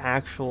at the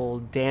actual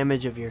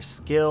damage of your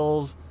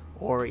skills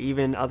or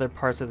even other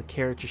parts of the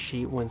character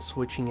sheet when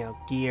switching out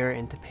gear,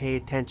 and to pay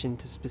attention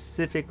to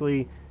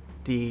specifically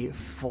the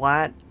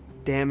flat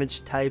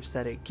damage types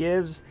that it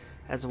gives,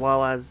 as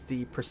well as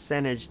the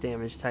percentage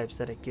damage types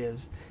that it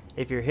gives.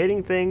 If you're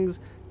hitting things,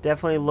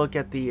 definitely look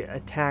at the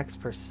attacks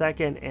per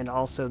second and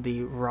also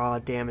the raw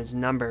damage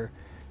number,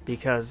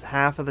 because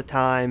half of the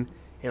time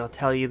it'll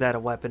tell you that a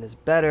weapon is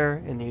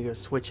better and then you go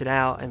switch it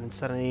out and then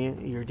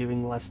suddenly you're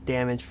doing less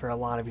damage for a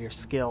lot of your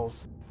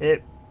skills.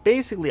 It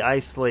basically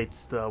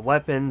isolates the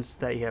weapons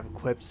that you have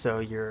equipped, so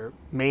your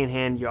main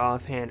hand, your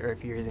offhand, or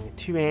if you're using a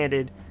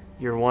two-handed,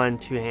 your one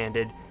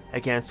two-handed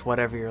against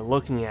whatever you're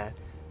looking at.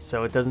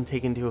 So it doesn't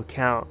take into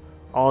account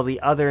all the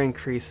other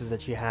increases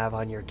that you have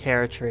on your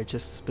character. It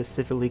just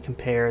specifically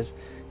compares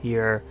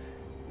your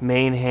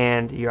main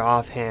hand, your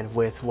offhand,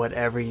 with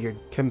whatever you're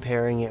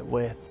comparing it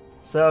with.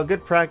 So a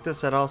good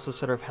practice that also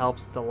sort of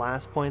helps the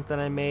last point that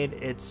I made,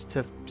 it's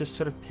to just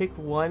sort of pick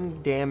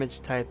one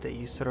damage type that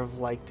you sort of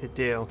like to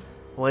do.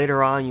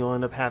 Later on you'll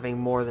end up having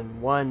more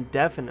than one,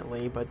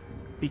 definitely, but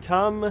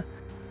become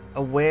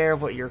aware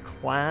of what your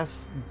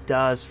class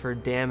does for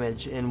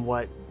damage and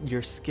what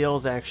your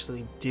skills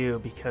actually do,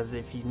 because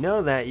if you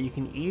know that, you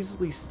can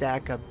easily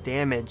stack up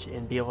damage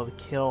and be able to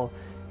kill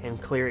and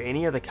clear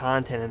any of the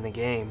content in the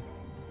game.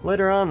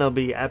 Later on there'll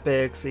be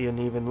epics and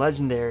even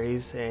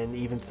legendaries and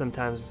even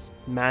sometimes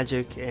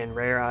magic and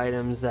rare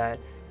items that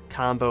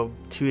combo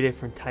two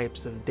different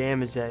types of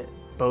damage that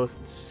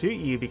both suit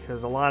you,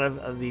 because a lot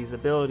of these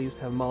abilities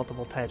have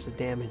multiple types of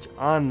damage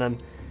on them.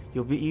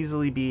 You'll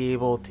easily be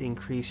able to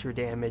increase your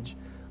damage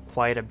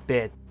quite a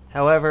bit.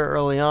 However,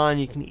 early on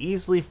you can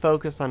easily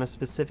focus on a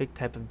specific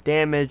type of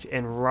damage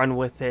and run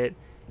with it.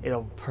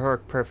 It'll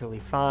work perfectly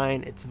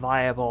fine, it's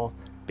viable.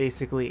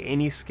 Basically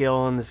any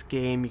skill in this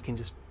game you can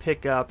just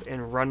pick up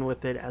and run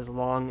with it as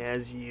long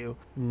as you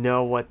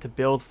know what to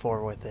build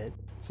for with it.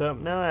 So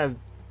now that I've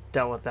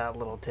dealt with that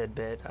little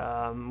tidbit,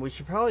 we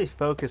should probably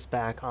focus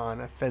back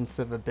on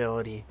offensive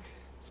ability,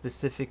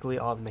 specifically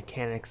all the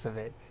mechanics of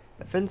it.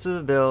 Offensive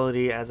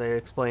ability, as I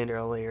explained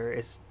earlier,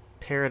 is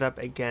paired up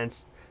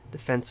against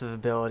defensive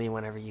ability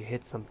whenever you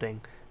hit something.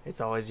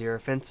 It's always your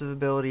offensive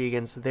ability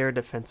against their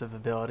defensive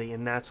ability,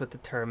 and that's what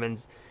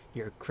determines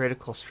your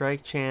critical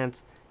strike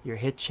chance, your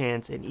hit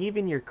chance, and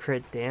even your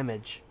crit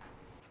damage.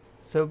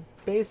 So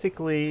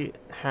basically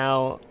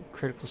how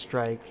critical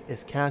strike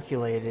is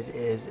calculated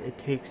is it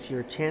takes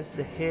your chance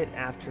to hit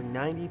after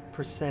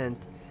 90%,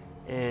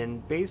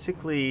 and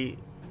basically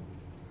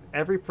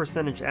every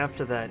percentage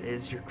after that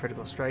is your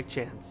critical strike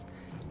chance.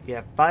 If you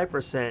have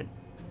 5%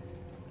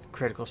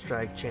 critical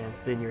strike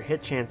chance, then your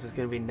hit chance is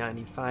going to be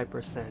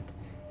 95%,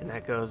 and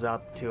that goes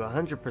up to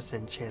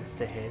 100% chance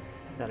to hit.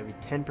 That'll be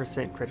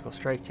 10% critical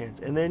strike chance,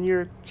 and then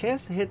your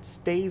chance to hit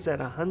stays at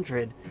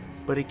 100,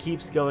 but it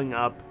keeps going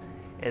up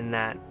in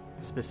that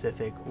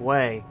specific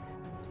way.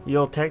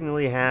 You'll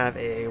technically have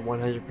a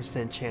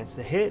 100% chance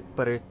to hit,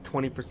 but a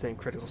 20%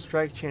 critical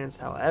strike chance.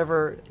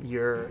 However,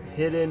 your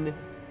hidden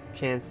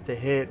chance to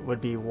hit would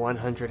be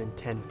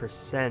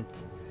 110%.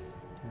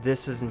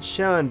 This isn't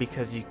shown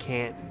because you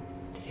can't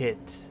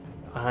hit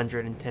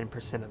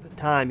 110% of the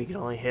time. You can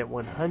only hit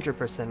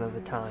 100% of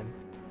the time.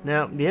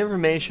 Now, the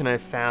information I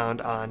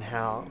found on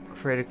how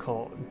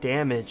critical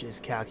damage is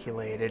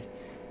calculated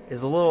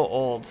is a little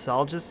old, so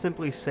I'll just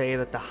simply say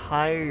that the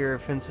higher your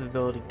offensive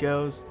ability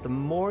goes, the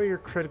more your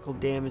critical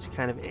damage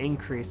kind of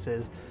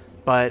increases,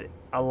 but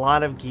a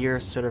lot of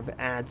gear sort of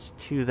adds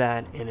to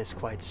that and is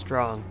quite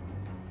strong.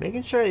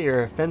 Making sure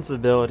your offensive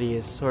ability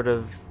is sort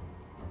of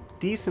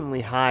decently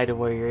high to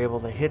where you're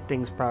able to hit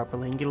things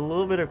properly and get a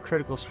little bit of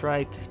critical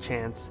strike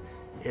chance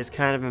is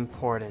kind of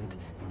important.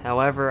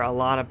 However, a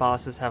lot of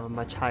bosses have a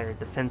much higher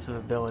defensive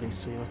ability,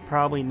 so you'll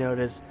probably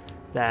notice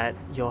that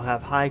you'll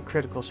have high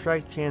critical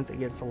strike chance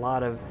against a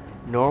lot of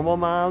normal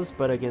mobs,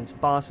 but against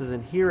bosses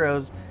and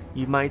heroes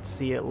you might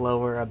see it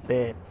lower a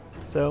bit.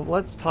 So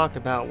let's talk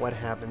about what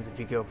happens if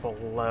you go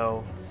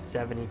below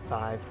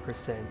 75%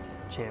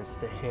 chance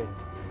to hit.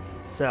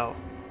 So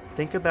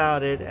think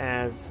about it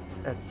as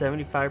at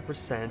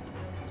 75%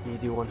 you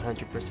do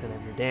 100%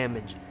 of your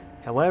damage.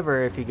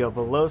 However, if you go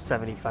below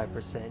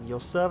 75%,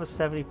 you'll still have a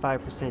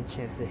 75%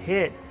 chance to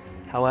hit.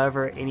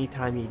 However,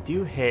 anytime you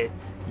do hit,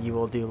 you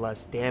will do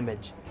less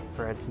damage.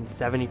 For instance,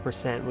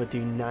 70% would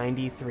do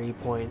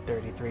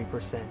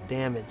 93.33%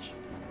 damage.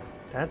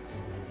 That's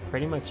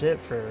pretty much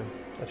it for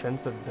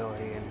offensive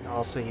ability, and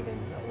also even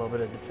a little bit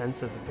of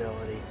defensive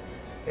ability.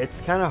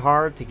 It's kind of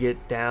hard to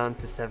get down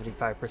to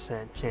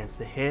 75% chance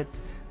to hit,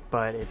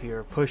 but if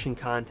you're pushing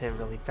content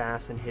really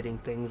fast and hitting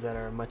things that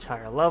are a much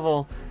higher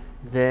level,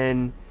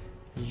 then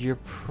you're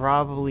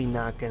probably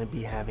not going to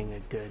be having a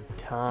good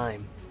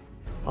time.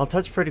 I'll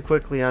touch pretty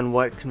quickly on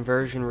what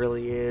conversion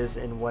really is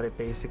and what it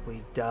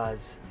basically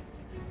does.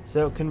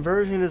 So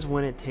conversion is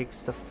when it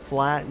takes the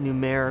flat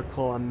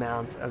numerical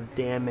amount of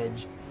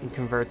damage and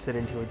converts it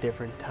into a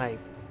different type.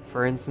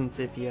 For instance,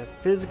 if you have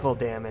physical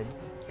damage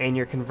and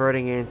you're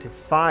converting it into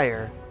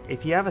fire,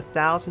 if you have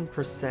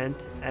 1000%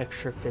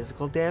 extra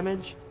physical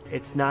damage,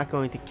 it's not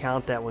going to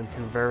count that when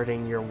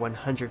converting your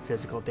 100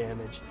 physical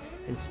damage.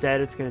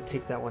 Instead, it's going to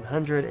take that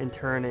 100 and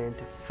turn it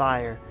into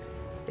fire.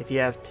 If you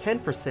have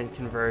 10%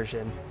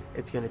 conversion,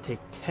 it's going to take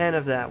 10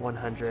 of that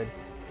 100,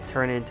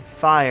 turn it into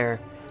fire,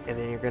 and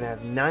then you're going to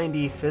have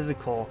 90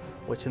 physical,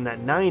 which in that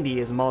 90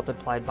 is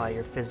multiplied by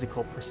your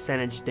physical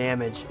percentage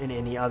damage and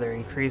any other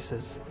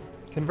increases.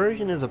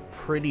 Conversion is a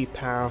pretty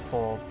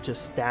powerful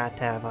just stat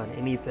to have on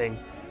anything.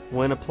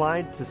 When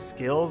applied to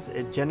skills,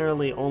 it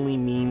generally only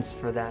means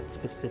for that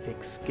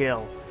specific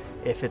skill.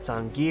 If it's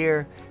on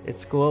gear,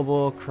 it's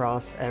global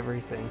across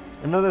everything.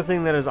 Another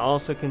thing that is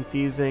also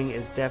confusing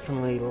is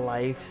definitely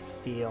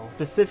lifesteal.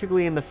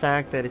 Specifically in the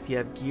fact that if you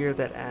have gear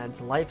that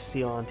adds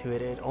lifesteal onto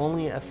it, it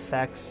only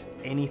affects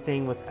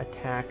anything with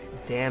attack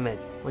damage.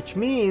 Which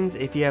means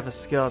if you have a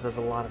skill that does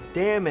a lot of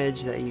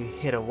damage that you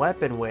hit a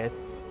weapon with,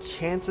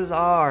 chances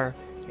are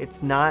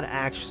it's not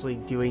actually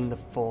doing the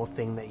full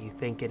thing that you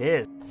think it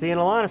is. See, in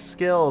a lot of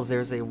skills,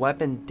 there's a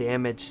weapon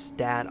damage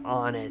stat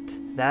on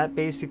it. That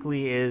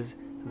basically is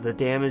the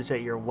damage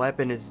that your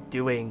weapon is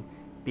doing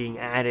being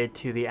added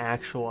to the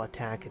actual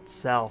attack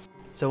itself.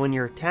 So when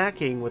you're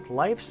attacking with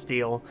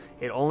lifesteal,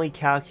 it only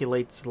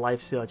calculates the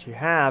lifesteal that you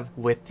have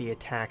with the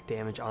attack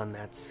damage on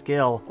that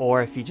skill,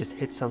 or if you just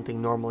hit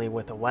something normally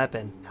with a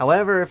weapon.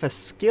 However, if a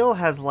skill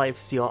has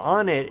lifesteal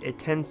on it, it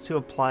tends to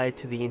apply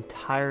to the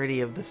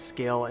entirety of the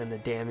skill and the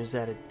damage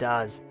that it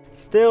does.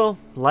 Still,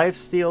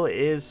 lifesteal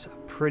is a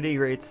pretty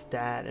great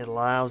stat. It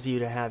allows you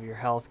to have your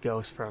health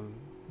goes from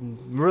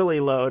really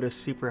low to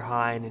super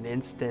high in an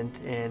instant,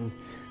 and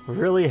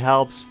really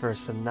helps for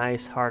some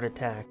nice heart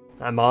attack.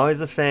 I'm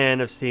always a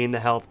fan of seeing the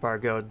health bar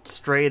go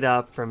straight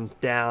up from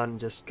down,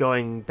 just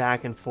going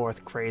back and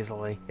forth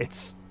crazily.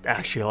 It's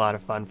actually a lot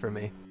of fun for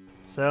me.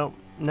 So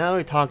now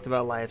we talked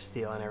about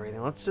lifesteal and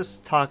everything, let's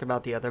just talk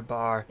about the other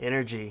bar,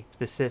 energy,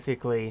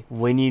 specifically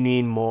when you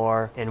need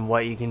more and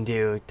what you can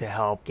do to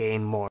help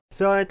gain more.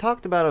 So I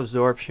talked about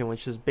absorption,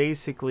 which is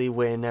basically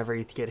whenever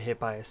you get hit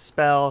by a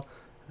spell,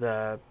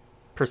 the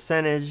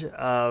percentage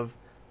of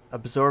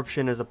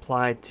absorption is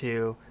applied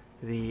to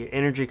the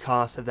energy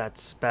cost of that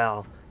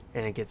spell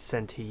and it gets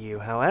sent to you.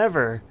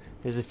 However,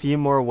 there's a few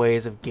more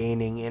ways of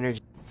gaining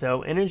energy.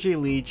 So energy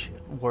leech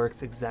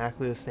works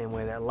exactly the same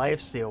way that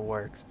lifesteal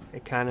works.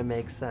 It kind of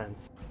makes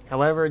sense.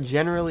 However,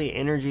 generally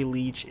energy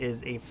leech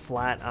is a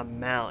flat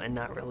amount and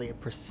not really a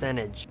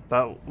percentage.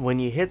 But when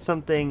you hit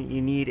something, you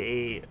need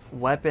a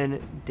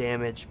weapon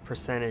damage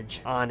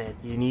percentage on it.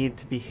 You need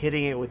to be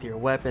hitting it with your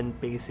weapon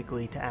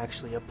basically to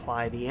actually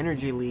apply the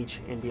energy leech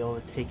and be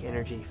able to take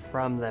energy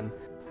from them.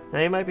 Now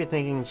you might be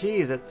thinking,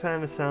 geez, that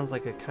kind of sounds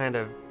like a kind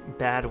of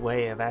bad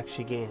way of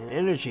actually gaining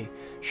energy.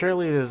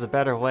 Surely there's a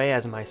better way.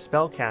 As my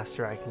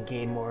spellcaster I can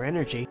gain more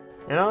energy.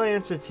 And I'll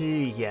answer to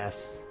you,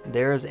 yes.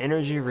 There is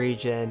energy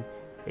regen.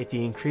 If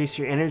you increase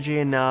your energy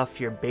enough,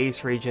 your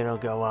base regen will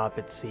go up,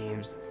 it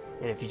seems.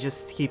 And if you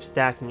just keep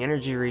stacking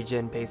energy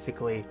regen,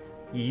 basically,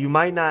 you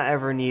might not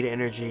ever need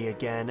energy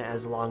again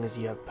as long as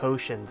you have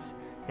potions.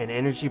 And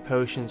energy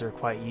potions are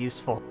quite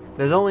useful.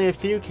 There's only a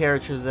few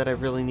characters that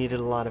I've really needed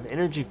a lot of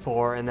energy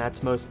for, and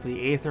that's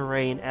mostly Aether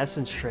Ray and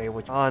Essence Tray,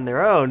 which on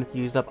their own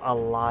used up a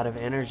lot of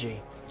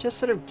energy. Just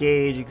sort of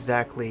gauge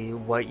exactly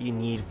what you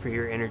need for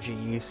your energy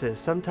uses.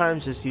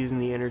 Sometimes just using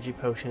the energy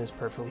potion is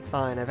perfectly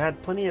fine. I've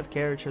had plenty of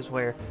characters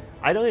where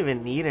I don't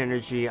even need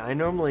energy. I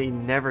normally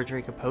never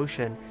drink a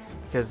potion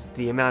because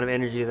the amount of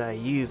energy that I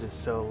use is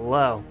so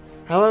low.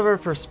 However,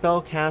 for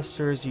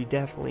spellcasters, you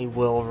definitely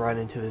will run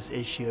into this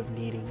issue of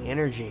needing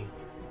energy,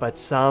 but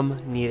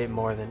some need it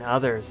more than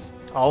others.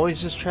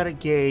 Always just try to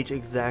gauge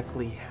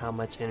exactly how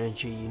much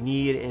energy you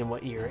need and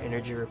what your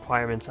energy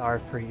requirements are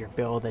for your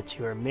build that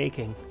you are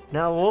making.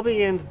 Now we'll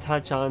begin to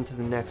touch on to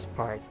the next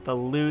part, the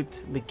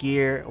loot, the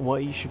gear,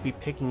 what you should be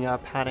picking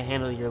up, how to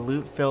handle your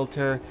loot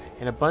filter,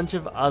 and a bunch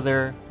of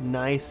other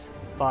nice,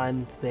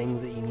 fun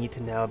things that you need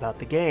to know about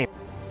the game.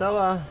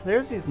 So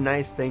there's these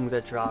nice things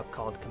that drop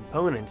called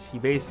components. You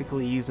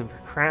basically use them for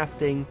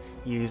crafting,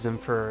 you use them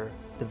for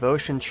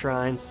devotion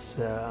shrines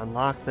to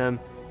unlock them,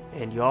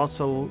 and you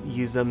also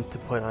use them to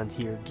put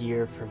onto your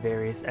gear for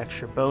various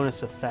extra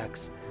bonus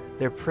effects.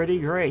 They're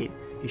pretty great.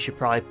 You should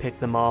probably pick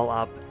them all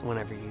up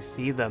whenever you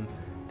see them.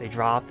 They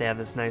drop, they have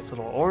this nice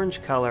little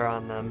orange color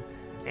on them,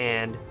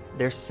 and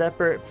they're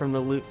separate from the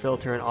loot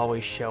filter and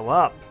always show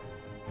up.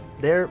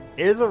 There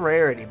is a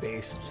rarity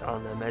based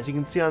on them. As you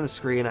can see on the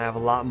screen, I have a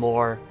lot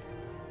more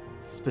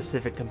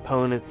specific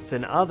components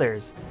than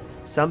others.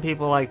 Some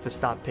people like to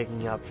stop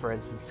picking up, for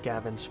instance,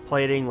 scavenged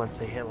plating once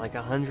they hit like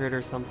 100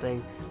 or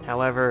something.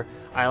 However,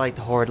 I like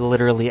to hoard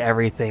literally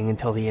everything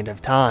until the end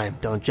of time.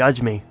 Don't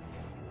judge me.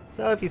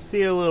 So if you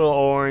see a little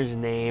orange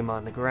name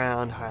on the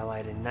ground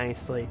highlighted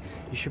nicely,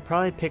 you should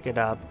probably pick it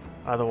up.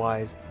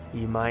 Otherwise,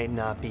 you might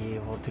not be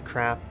able to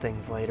craft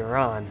things later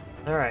on.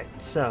 Alright,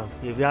 so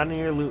you've gotten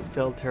your loot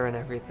filter and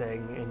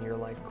everything, and you're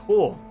like,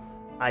 cool.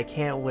 I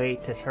can't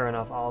wait to turn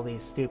off all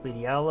these stupid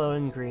yellow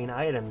and green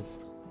items,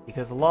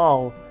 because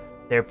lol,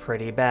 they're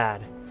pretty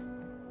bad.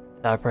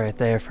 Stop right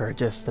there for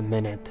just a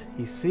minute.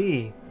 You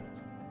see,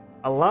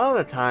 a lot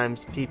of the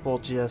times people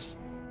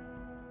just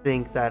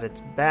think that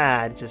it's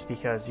bad just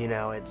because, you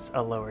know, it's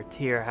a lower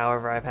tier.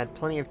 However, I've had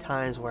plenty of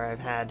times where I've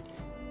had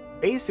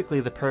basically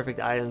the perfect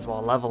items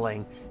while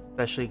leveling,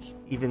 especially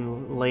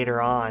even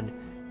later on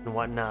and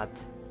whatnot,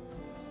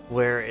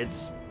 where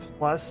it's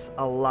plus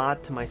a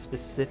lot to my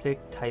specific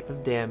type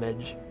of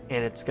damage,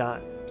 and it's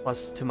got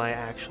plus to my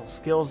actual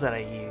skills that I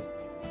use.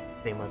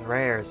 Same with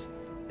rares.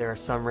 There are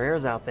some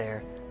rares out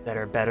there that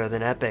are better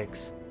than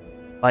epics.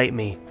 Bite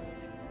me.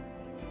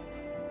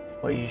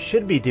 What you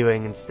should be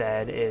doing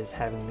instead is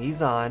having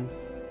these on.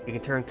 You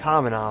can turn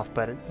common off,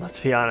 but let's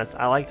be honest,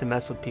 I like to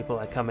mess with people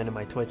that come into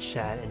my Twitch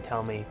chat and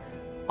tell me,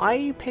 why are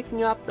you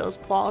picking up those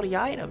quality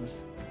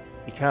items?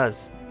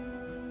 Because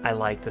I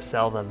like to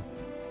sell them.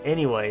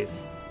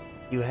 Anyways,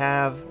 you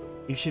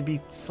should be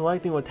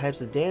selecting what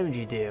types of damage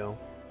you do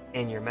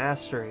and your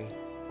mastery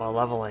while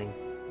leveling.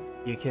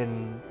 You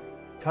can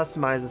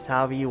customize this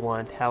however you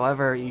want,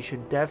 however, you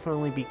should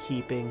definitely be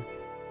keeping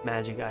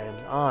magic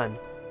items on.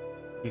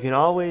 You can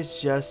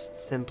always just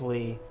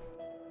simply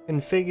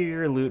configure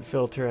your loot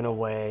filter in a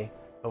way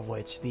of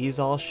which these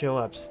all show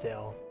up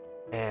still,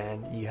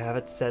 and you have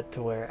it set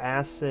to where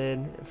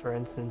acid, for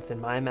instance in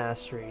my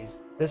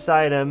masteries, this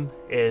item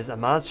is a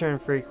monster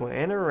infrequent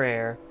and a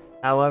rare,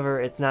 however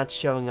it's not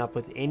showing up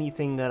with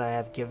anything that I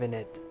have given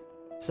it.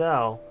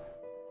 So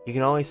you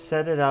can always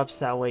set it up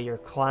so that way your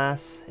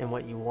class and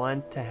what you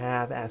want to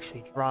have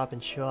actually drop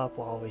and show up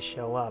will always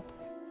show up.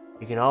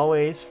 You can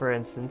always, for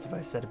instance, if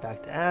I set it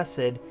back to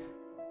acid,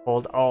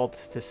 hold Alt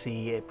to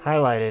see it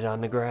highlighted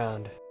on the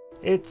ground.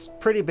 It's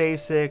pretty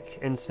basic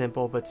and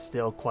simple, but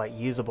still quite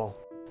usable.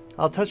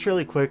 I'll touch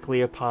really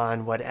quickly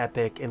upon what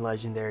epic and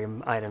legendary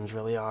items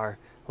really are.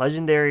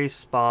 Legendaries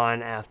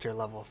spawn after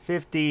level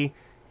 50,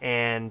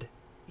 and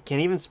it can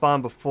even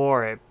spawn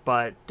before it,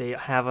 but they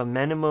have a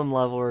minimum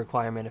level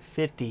requirement of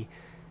 50.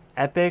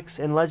 Epics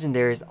and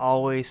legendaries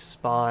always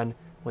spawn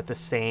with the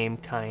same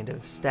kind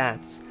of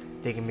stats.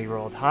 They can be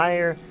rolled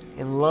higher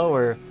and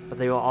lower, but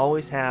they will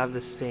always have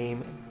the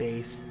same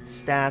base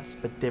stats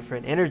but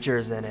different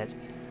integers in it.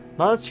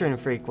 Monster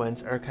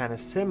infrequents are kind of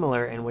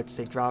similar in which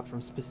they drop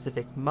from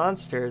specific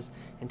monsters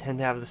and tend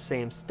to have the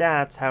same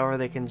stats, however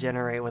they can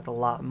generate with a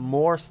lot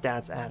more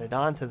stats added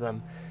onto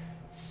them.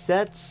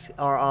 Sets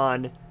are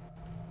on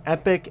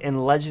epic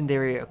and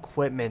legendary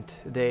equipment.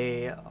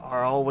 They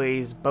are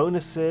always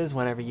bonuses.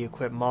 Whenever you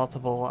equip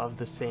multiple of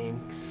the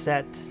same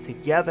set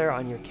together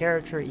on your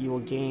character, you will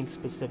gain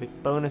specific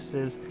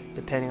bonuses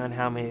depending on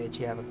how many that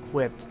you have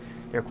equipped.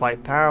 They're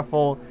quite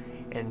powerful,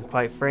 and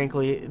quite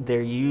frankly,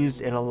 they're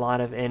used in a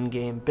lot of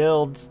endgame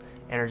builds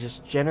and are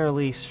just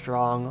generally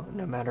strong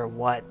no matter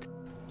what.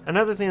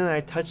 Another thing that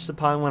I touched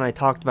upon when I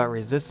talked about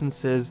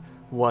resistances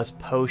was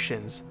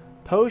potions.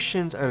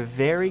 Potions are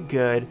very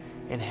good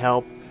and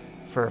help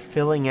for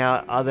filling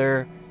out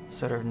other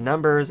sort of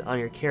numbers on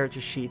your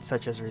character sheet,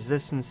 such as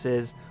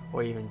resistances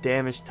or even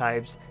damage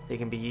types. They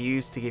can be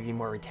used to give you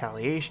more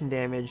retaliation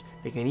damage.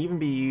 They can even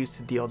be used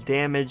to deal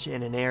damage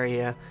in an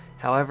area.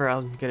 However,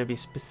 I'm going to be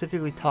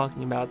specifically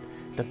talking about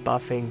the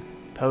buffing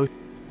potion.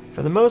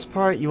 For the most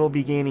part, you will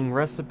be gaining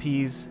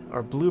recipes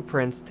or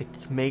blueprints to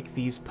make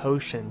these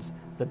potions.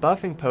 The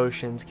buffing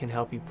potions can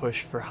help you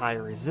push for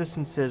higher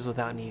resistances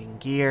without needing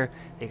gear.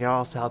 They can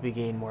also help you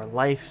gain more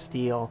life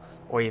steal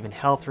or even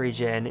health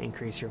regen,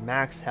 increase your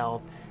max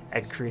health,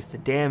 increase the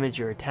damage,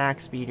 your attack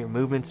speed, your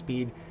movement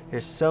speed.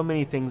 There's so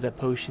many things that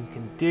potions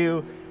can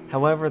do.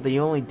 However, the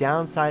only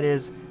downside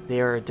is they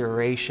are a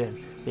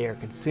duration. They are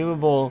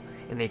consumable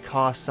and they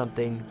cost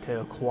something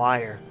to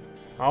acquire.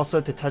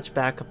 Also, to touch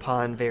back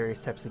upon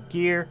various types of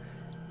gear,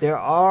 there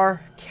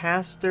are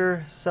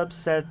caster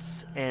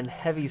subsets and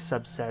heavy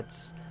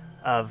subsets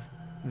of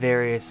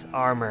various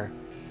armor.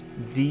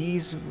 The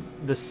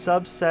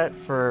subset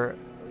for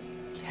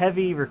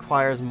heavy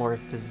requires more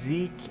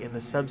physique, and the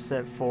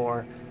subset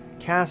for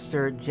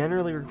caster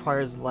generally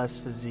requires less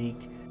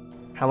physique.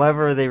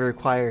 However, they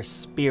require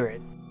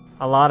spirit.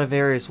 A lot of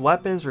various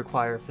weapons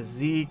require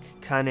physique,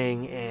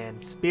 cunning,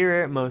 and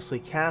spirit. Mostly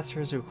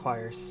casters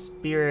require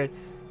spirit.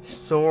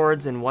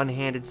 Swords and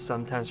one-handed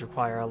sometimes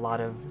require a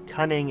lot of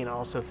cunning and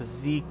also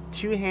physique.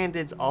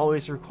 Two-handeds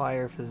always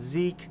require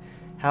physique.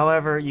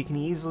 However, you can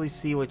easily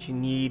see what you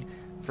need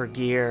for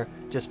gear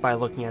just by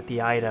looking at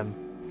the item.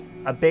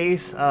 A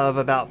base of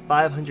about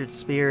 500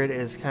 spirit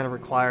is kind of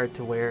required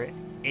to wear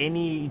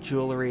any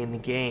jewelry in the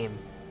game.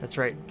 That's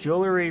right,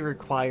 jewelry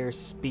requires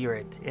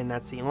spirit, and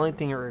that's the only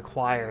thing it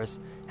requires.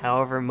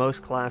 However,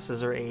 most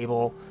classes are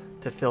able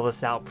to fill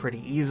this out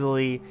pretty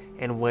easily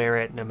and wear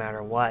it no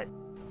matter what.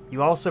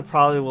 You also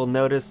probably will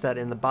notice that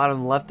in the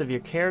bottom left of your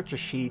character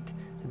sheet,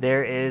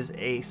 there is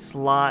a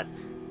slot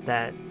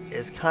that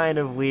is kind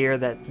of weird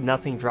that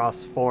nothing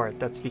drops for it.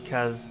 That's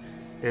because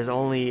there's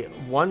only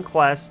one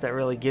quest that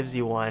really gives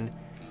you one,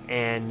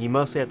 and you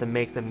mostly have to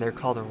make them. They're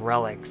called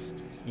relics.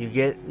 You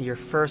get your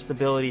first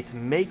ability to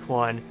make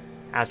one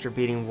after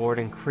beating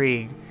Warden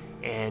Krieg,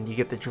 and you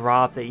get the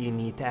drop that you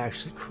need to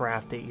actually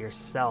craft it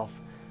yourself.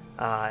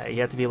 You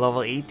have to be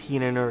level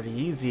 18 in order to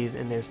use these,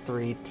 and there's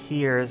 3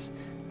 tiers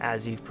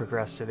as you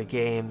progress through the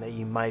game that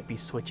you might be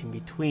switching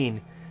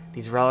between.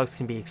 These relics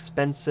can be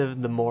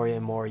expensive the more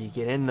and more you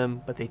get in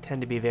them, but they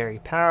tend to be very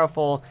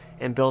powerful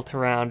and built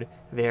around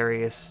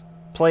various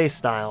play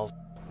styles.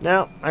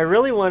 Now, I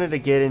really wanted to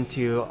get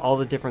into all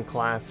the different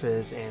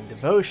classes and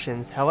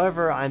devotions,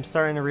 however, I'm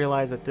starting to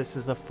realize that this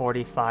is a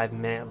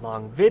 45-minute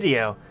long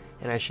video,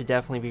 and I should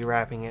definitely be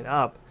wrapping it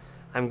up.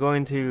 I'm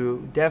going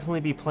to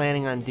definitely be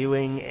planning on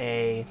doing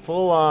a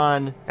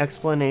full-on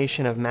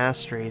explanation of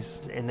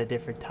masteries and the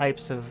different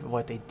types of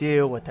what they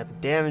do, what type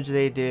of damage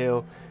they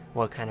do,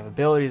 what kind of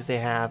abilities they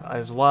have,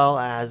 as well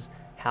as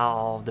how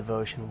all of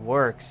devotion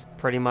works.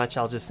 Pretty much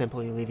I'll just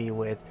simply leave you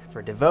with,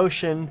 for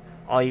devotion,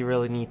 all you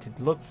really need to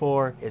look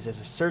for is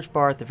there's a search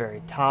bar at the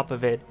very top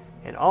of it,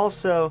 and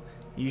also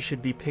you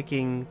should be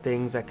picking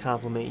things that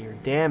complement your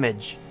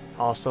damage.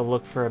 Also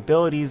look for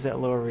abilities that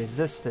lower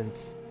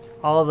resistance.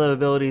 All the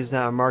abilities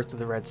that are marked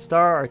with a red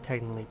star are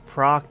technically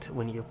procced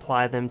when you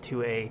apply them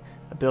to a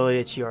ability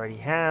that you already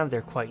have.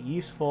 They're quite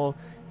useful.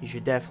 You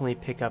should definitely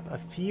pick up a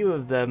few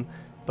of them,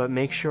 but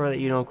make sure that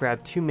you don't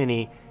grab too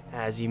many,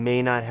 as you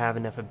may not have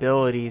enough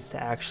abilities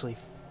to actually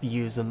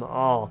use them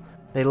all.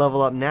 They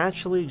level up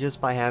naturally just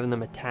by having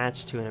them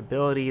attached to an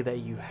ability that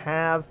you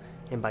have,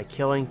 and by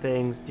killing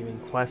things, doing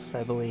quests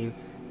I believe.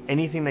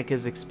 Anything that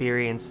gives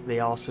experience, they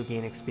also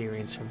gain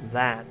experience from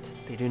that.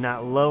 They do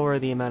not lower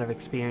the amount of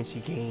experience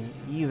you gain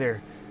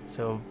either.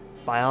 So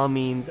by all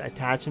means,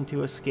 attach them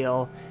to a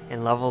skill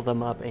and level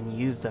them up and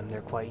use them.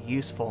 They're quite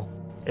useful.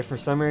 If for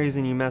some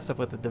reason you mess up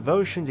with the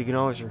devotions, you can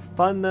always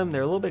refund them.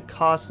 They're a little bit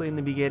costly in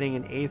the beginning,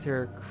 an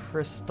Aether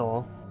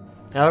Crystal.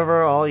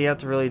 However, all you have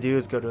to really do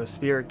is go to a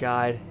spirit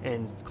guide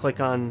and click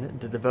on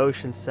the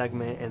devotion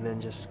segment and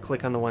then just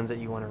click on the ones that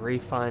you want to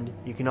refund.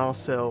 You can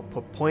also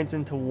put points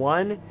into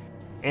one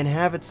and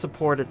have it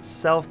support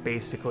itself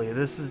basically.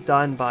 This is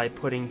done by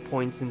putting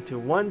points into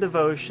one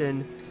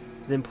devotion,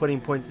 then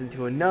putting points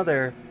into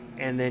another,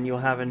 and then you'll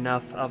have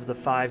enough of the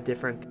 5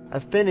 different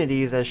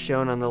affinities as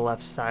shown on the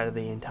left side of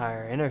the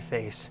entire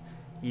interface.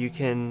 You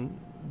can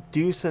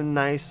do some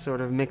nice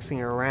sort of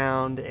mixing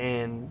around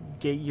and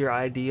get your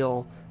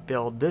ideal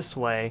build this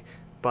way,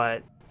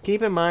 but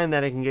keep in mind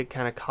that it can get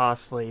kind of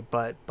costly,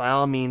 but by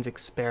all means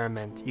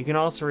experiment. You can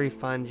also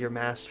refund your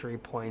mastery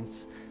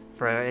points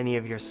for any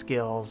of your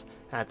skills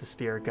at the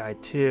spirit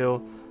guide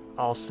too.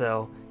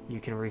 Also, you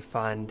can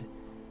refund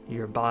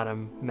your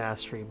bottom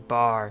mastery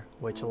bar,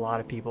 which a lot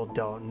of people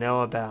don't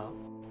know about.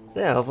 So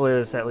yeah, hopefully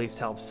this at least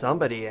helps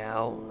somebody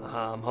out.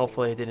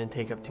 Hopefully it didn't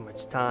take up too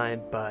much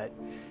time, but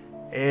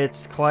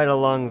it's quite a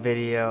long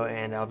video,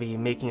 and I'll be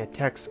making a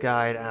text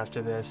guide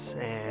after this,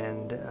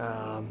 and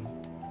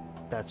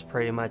that's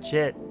pretty much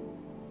it.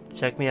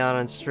 Check me out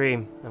on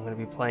stream. I'm going to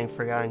be playing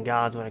Forgotten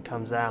Gods when it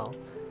comes out.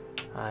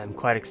 I'm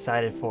quite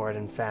excited for it,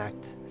 in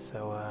fact.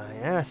 So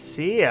yeah,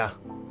 see ya.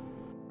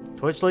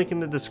 Twitch link in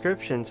the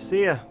description.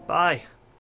 See ya. Bye.